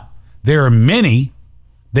 Now, there are many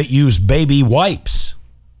that use baby wipes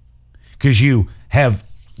because you have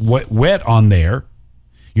wet on there.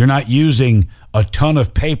 You're not using a ton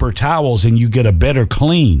of paper towels and you get a better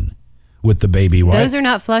clean with the baby wipe. Those are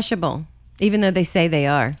not flushable, even though they say they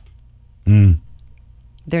are.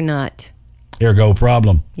 They're not. Ergo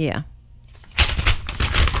problem. Yeah.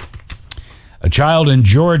 A child in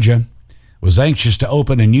Georgia was anxious to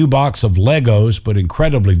open a new box of Legos, but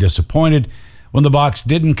incredibly disappointed when the box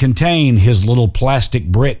didn't contain his little plastic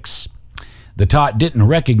bricks. The tot didn't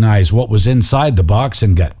recognize what was inside the box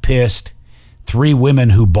and got pissed. 3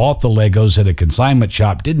 women who bought the Legos at a consignment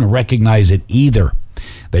shop didn't recognize it either.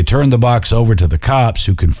 They turned the box over to the cops,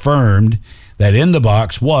 who confirmed that in the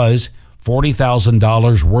box was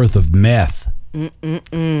 $40,000 worth of meth.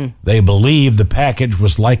 They believe the package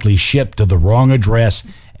was likely shipped to the wrong address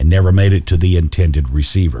and never made it to the intended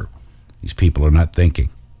receiver. These people are not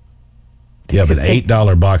thinking. You have an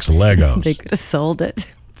 $8 box of Legos. They could have sold it.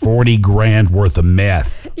 $40,000 worth of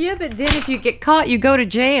meth. Yeah, but then if you get caught, you go to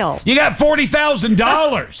jail. You got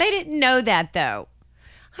 $40,000. They didn't know that, though.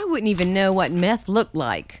 I wouldn't even know what meth looked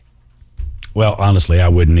like. Well, honestly, I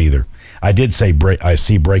wouldn't either. I did say I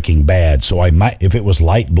see Breaking Bad, so I might, if it was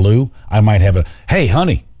light blue, I might have hey,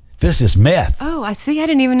 honey, this is meth. Oh, I see. I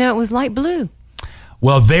didn't even know it was light blue.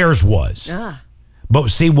 Well, theirs was. Ah. But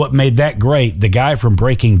see what made that great? The guy from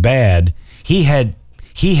Breaking Bad, he had,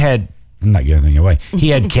 I'm not giving anything away, he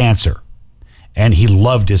had cancer. And he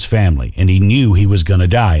loved his family, and he knew he was going to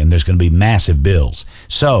die, and there's going to be massive bills.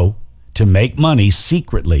 So, to make money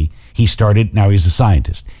secretly, he started, now he's a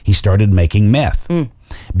scientist, he started making meth.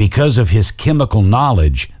 Because of his chemical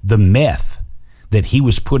knowledge, the meth that he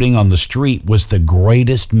was putting on the street was the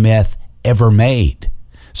greatest meth ever made.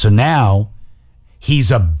 So now,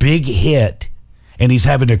 he's a big hit, and he's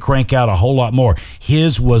having to crank out a whole lot more.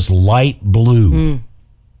 His was light blue,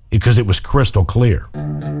 because it was crystal clear.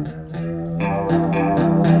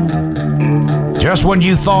 Just when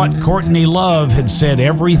you thought Courtney Love had said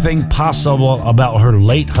everything possible about her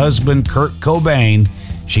late husband, Kurt Cobain,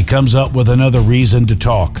 she comes up with another reason to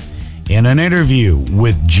talk. In an interview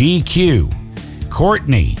with GQ,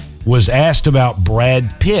 Courtney was asked about Brad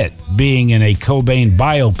Pitt being in a Cobain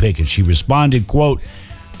biopic, and she responded, quote,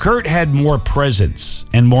 Kurt had more presence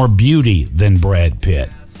and more beauty than Brad Pitt.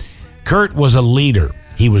 Kurt was a leader.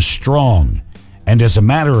 He was strong. And as a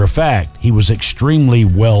matter of fact, he was extremely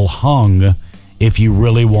well hung, if you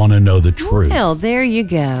really want to know the truth. Well, there you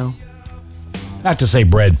go. Not to say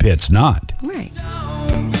Brad Pitt's not. Right.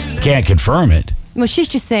 Can't confirm it. Well, she's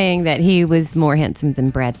just saying that he was more handsome than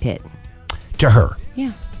Brad Pitt. To her.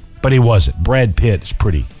 Yeah. But he wasn't. Brad Pitt's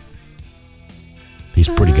pretty. He's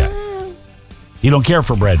a pretty guy. You don't care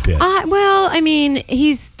for Brad Pitt? Well, I mean,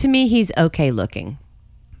 to me, he's okay looking.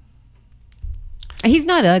 He's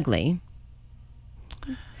not ugly.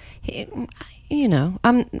 You know,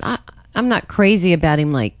 I'm not crazy about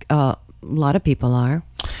him like a lot of people are.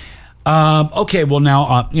 Okay, well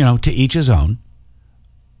now, to each his own.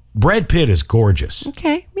 Brad Pitt is gorgeous.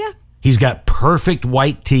 Okay, yeah. He's got perfect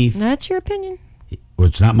white teeth. That's your opinion. Well,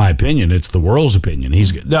 it's not my opinion. It's the world's opinion.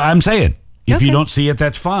 I'm saying, if you don't see it,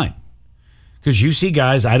 that's fine. Because you see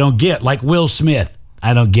guys I don't get, like Will Smith.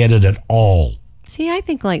 I don't get it at all. See, I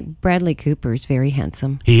think like Bradley Cooper is very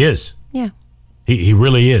handsome. He is. Yeah. He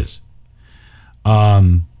really is.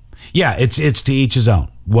 Yeah, it's to each his own.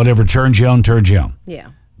 Whatever turns you on, turns you on. Yeah.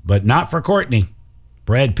 But not for Courtney.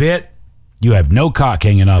 Brad Pitt, you have no cock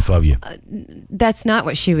hanging off of you. That's not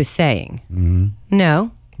what she was saying. Mm-hmm.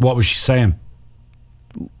 No. What was she saying?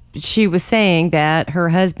 She was saying that her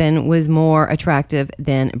husband was more attractive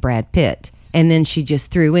than Brad Pitt. And then she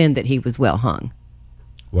just threw in that he was well hung.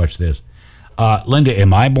 Watch this. Lynda,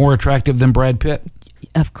 am I more attractive than Brad Pitt?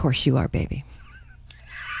 Of course you are, baby.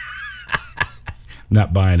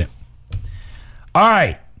 Not buying it. All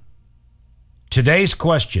right. Today's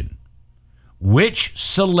question. Which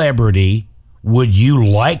celebrity would you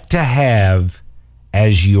like to have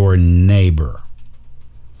as your neighbor?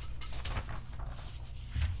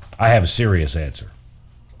 I have a serious answer.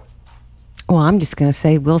 Well, I'm just going to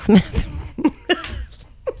say Will Smith.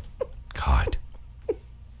 God.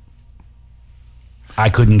 I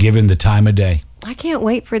couldn't give him the time of day. I can't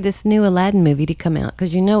wait for this new Aladdin movie to come out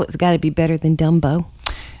because you know it's got to be better than Dumbo.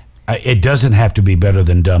 It doesn't have to be better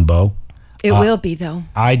than Dumbo. It will be, though.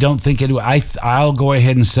 I don't think it will. I'll go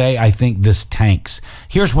ahead and say I think this tanks.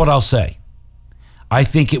 Here's what I'll say. I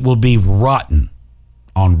think it will be rotten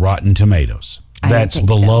on Rotten Tomatoes. That's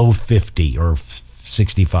below 50 or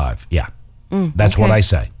 65. Yeah. That's what I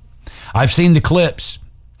say. I've seen the clips,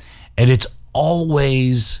 and it's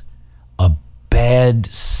always a bad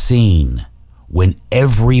scene when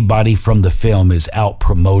everybody from the film is out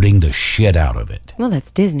promoting the shit out of it. Well, that's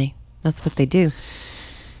Disney. That's what they do.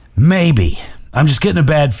 Maybe. I'm just getting a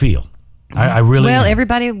bad feel. I really Well, am.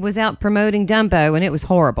 everybody was out promoting Dumbo, and it was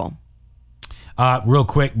horrible. Real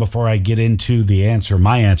quick before I get into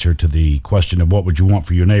my answer to the question of what would you want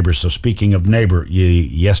for your neighbor. So speaking of neighbor,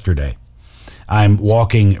 yesterday, I'm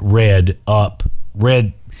walking Red up.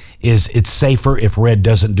 It's safer if Red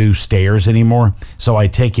doesn't do stairs anymore. So I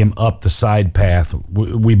take him up the side path,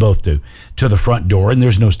 we both do, to the front door, and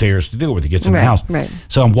there's no stairs to do with. He gets in the house. Right.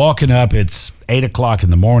 So I'm walking up. It's 8 o'clock in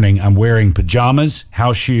the morning. I'm wearing pajamas,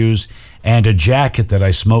 house shoes, and a jacket that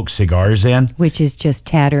I smoke cigars in. Which is just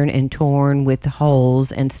tattered and torn with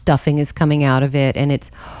holes, and stuffing is coming out of it, and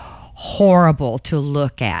it's horrible to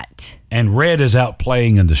look at. And Red is out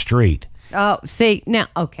playing in the street. Oh, see, now,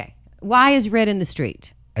 okay. Why is Red in the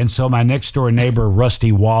street? And so my next door neighbor,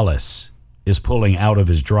 Rusty Wallace, is pulling out of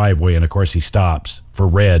his driveway. And, of course, he stops for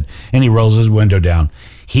Red, and he rolls his window down.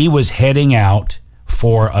 He was heading out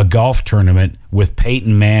for a golf tournament with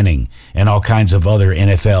Peyton Manning and all kinds of other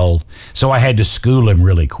NFL. So I had to school him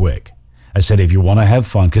really quick. I said, if you want to have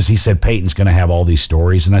fun, because he said Peyton's going to have all these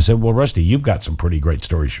stories. And I said, well, Rusty, you've got some pretty great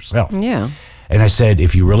stories yourself. Yeah. And I said,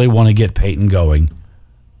 if you really want to get Peyton going,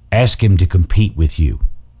 ask him to compete with you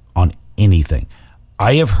on anything.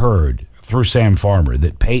 I have heard through Sam Farmer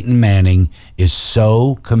that Peyton Manning is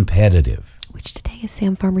so competitive. Which today is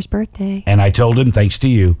Sam Farmer's birthday. And I told him, thanks to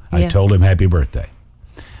you, I Yeah. told him happy birthday.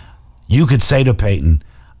 You could say to Peyton,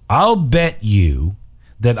 I'll bet you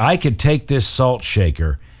that I could take this salt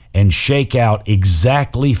shaker and shake out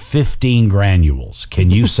exactly 15 granules.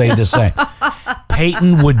 Can you say the same?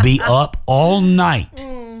 Peyton would be up all night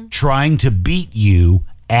trying to beat you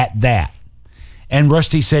at that. And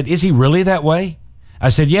Rusty said, is he really that way? I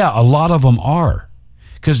said, yeah, a lot of them are.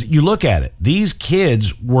 Because you look at it, these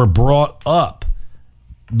kids were brought up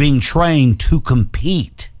being trained to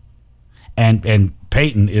compete. And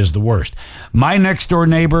Peyton is the worst. My next door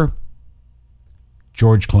neighbor,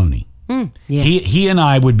 George Clooney. Yeah. He and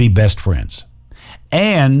I would be best friends.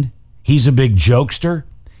 And he's a big jokester.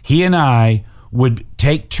 He and I would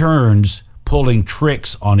take turns pulling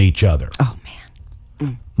tricks on each other. Oh,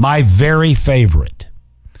 man. My very favorite.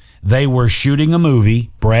 They were shooting a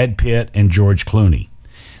movie, Brad Pitt and George Clooney.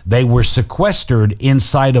 They were sequestered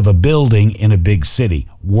inside of a building in a big city.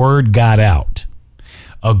 Word got out.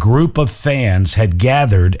 A group of fans had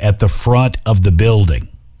gathered at the front of the building.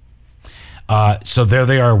 So there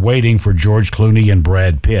they are waiting for George Clooney and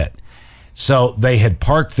Brad Pitt. So they had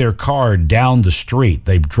parked their car down the street.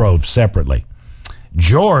 They drove separately.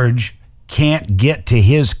 George can't get to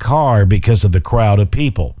his car because of the crowd of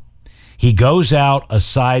people. He goes out a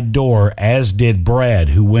side door, as did Brad,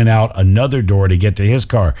 who went out another door to get to his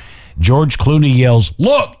car. George Clooney yells,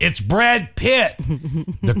 "Look, it's Brad Pitt."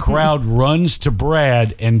 The crowd runs to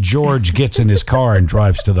Brad, and George gets in his car and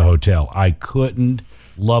drives to the hotel. I couldn't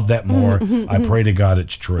love that more. I pray to God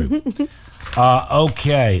it's true.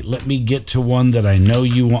 Okay, let me get to one that I know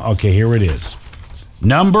you want. Okay, here it is.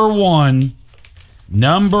 Number one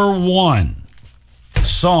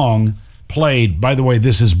song played, by the way,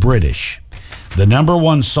 this is British. The number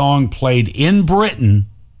one song played in Britain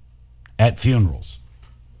at funerals.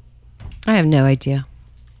 I have no idea.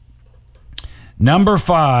 Number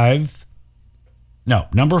 4,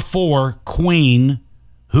 Queen,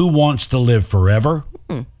 Who Wants to Live Forever?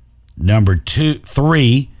 Number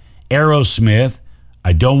 3, Aerosmith,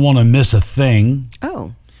 I Don't Want to Miss a Thing.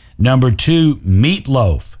 Oh. Number 2,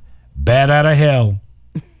 Meatloaf, Bat Out of Hell.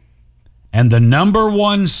 And the number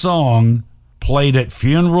one song played at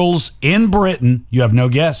funerals in Britain, you have no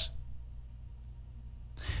guess?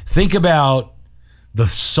 Think about the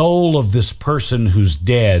soul of this person who's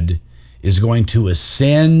dead is going to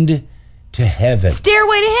ascend to heaven.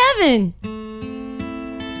 Stairway to Heaven.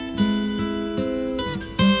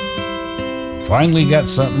 Finally got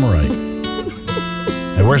something right.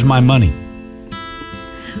 Hey, where's my money?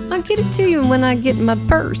 I'll get it to you when I get my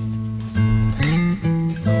purse.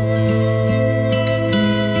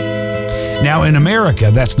 Now, in America,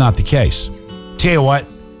 that's not the case. Tell you what,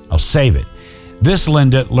 I'll save it. This,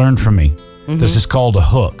 Lynda, learned from me. This is called a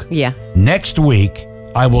hook. Yeah. Next week,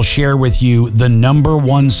 I will share with you the number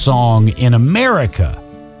one song in America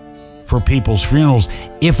for people's funerals,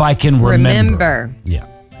 if I can remember. Yeah,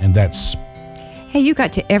 and that's... Hey, you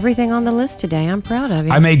got to everything on the list today. I'm proud of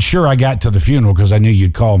you. I made sure I got to the funeral because I knew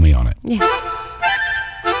you'd call me on it. Yeah.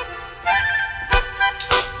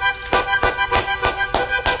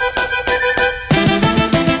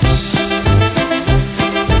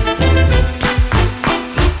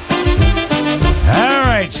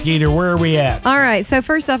 Skeeter, where are we at? All right, so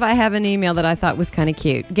first off, I have an email that I thought was kind of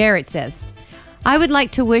cute. Garrett says, I would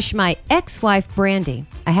like to wish my ex-wife, Brandy,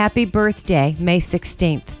 a happy birthday, May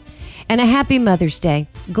 16th, and a happy Mother's Day.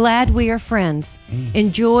 Glad we are friends.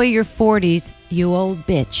 Enjoy your 40s, you old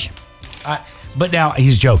bitch. But now,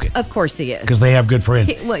 he's joking. Of course he is. Because they have good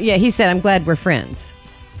friends. He said, I'm glad we're friends.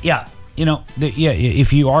 Yeah. You know,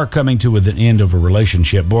 if you are coming to the end of a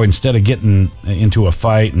relationship, boy, instead of getting into a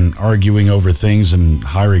fight and arguing over things and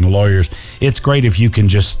hiring lawyers, it's great if you can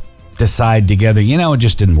just decide together, it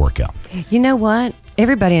just didn't work out. You know what?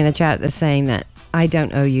 Everybody in the chat is saying that I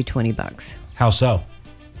don't owe you $20. How so?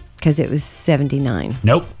 Because it was $79.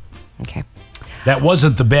 Nope. Okay. That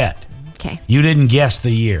wasn't the bet. Okay. You didn't guess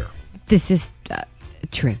the year. This is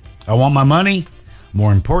true. I want my money.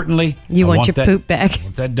 More importantly, you want your poop back. I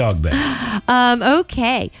want that dog back.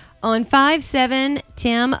 Okay. On 5/7,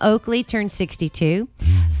 Tim Oakley turned 62.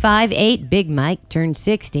 5'8", Big Mike turned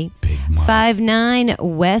 60. Big Mike. 5'9",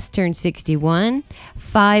 Wes turned 61.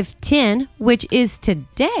 5'10", which is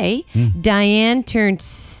today, Diane turned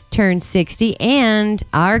 60. And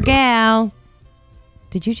our gal,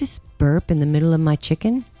 did you just burp in the middle of my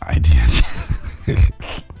chicken? I did.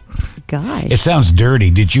 Gosh. It sounds dirty.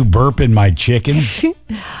 Did you burp in my chicken?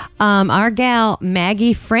 Our gal,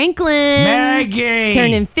 Maggie Franklin. Maggie!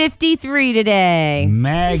 Turning 53 today.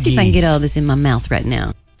 Maggie. Let's see if I can get all this in my mouth right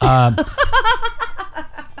now.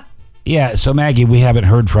 Yeah, so Maggie, we haven't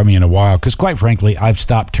heard from you in a while because, quite frankly, I've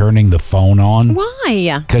stopped turning the phone on.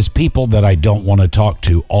 Why? Because people that I don't want to talk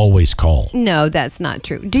to always call. No, that's not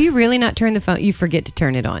true. Do you really not turn the phone? You forget to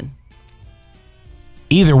turn it on.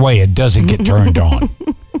 Either way, it doesn't get turned on.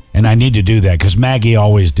 And I need to do that because Maggie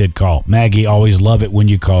always did call. Maggie always love it when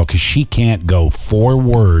you call because she can't go 4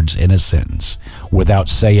 words in a sentence without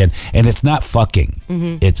saying, and it's not fucking,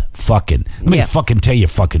 it's fucking. Let me fucking tell you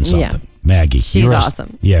fucking something. Maggie. She's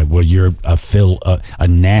awesome. Yeah, well, you're a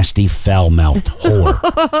nasty, foul-mouthed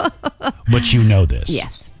whore. But you know this.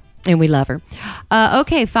 Yes. And we love her.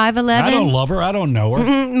 Okay, 5'11". I don't love her. I don't know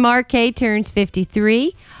her. Mark K turns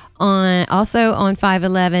 53. Also on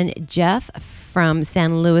 5'11", Jeff from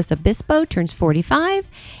San Luis Obispo turns 45.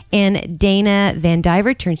 And Dana Van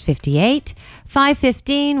Diver turns 58.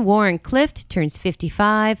 5'15", Warren Clift turns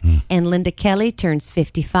 55. And Lynda Kelly turns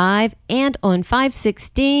 55. And on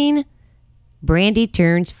 5'16", Brandy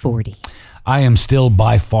turns 40. I am still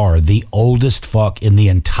by far the oldest fuck in the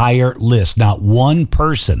entire list. Not one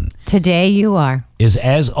person Today you are. is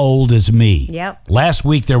as old as me. Yep. Last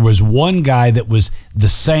week there was one guy that was the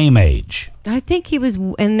same age. I think he was,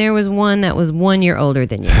 and there was one that was 1 year older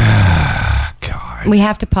than you. God. We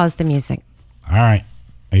have to pause the music. All right.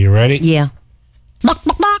 Are you ready? Yeah.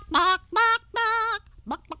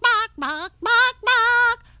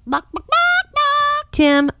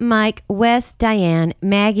 Tim, Mike, Wes, Diane,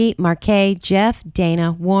 Maggie, Marquet, Jeff,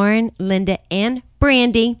 Dana, Warren, Lynda, and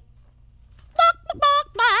Brandy.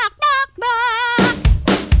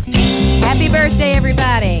 Happy birthday,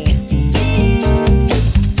 everybody.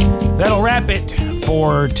 That'll wrap it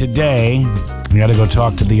for today. We got to go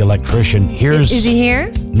talk to the electrician. Is he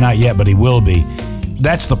here? Not yet, but he will be.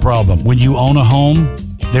 That's the problem. When you own a home,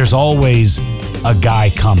 there's always a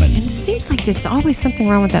guy coming. And it seems like there's always something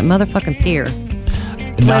wrong with that motherfucking pier.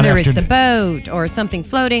 Not Whether it's after- the boat or something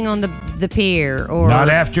floating on the pier, or Not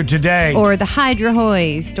after today. or the hydro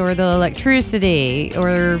hoist, or the electricity,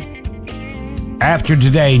 or After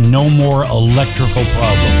today, no more electrical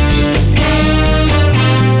problems.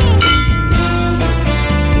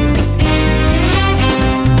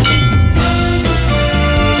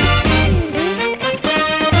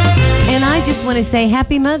 and I just want to say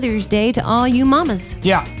Happy Mother's Day to all you mamas.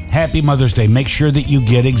 Yeah, happy Mother's Day. Make sure that you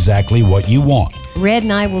get exactly what you want. Red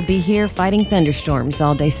and I will be here fighting thunderstorms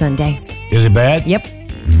all day Sunday. Is it bad? Yep.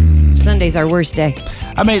 Sunday's our worst day.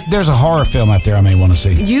 I mean, there's a horror film out there I may want to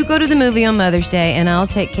see. You go to the movie on Mother's Day, and I'll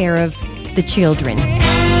take care of the children.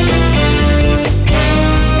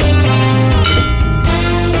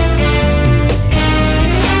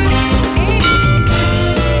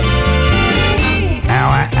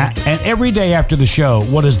 And every day after the show,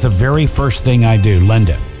 what is the very first thing I do,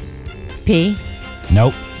 Lynda? P.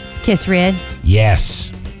 Nope. Kiss Red.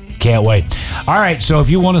 Yes. Can't wait. All right, so if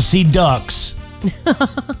you want to see ducks,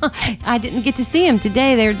 I didn't get to see them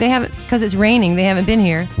today. They haven't, because it's raining. They haven't been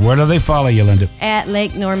here. where do they follow you, Lynda? At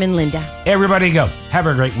Lake Norman, Lynda. Everybody go. Have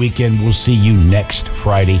a great weekend. We'll see you next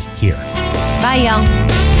Friday here. Bye, y'all.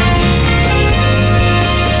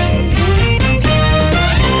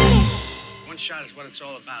 One shot is what it's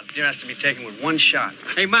all about. Deer has to be taken with one shot.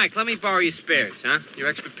 Hey, Mike, let me borrow your spares, huh? Your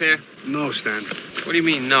extra pair? No, Stan. What do you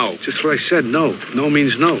mean, no? Just what I said, no. No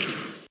means no.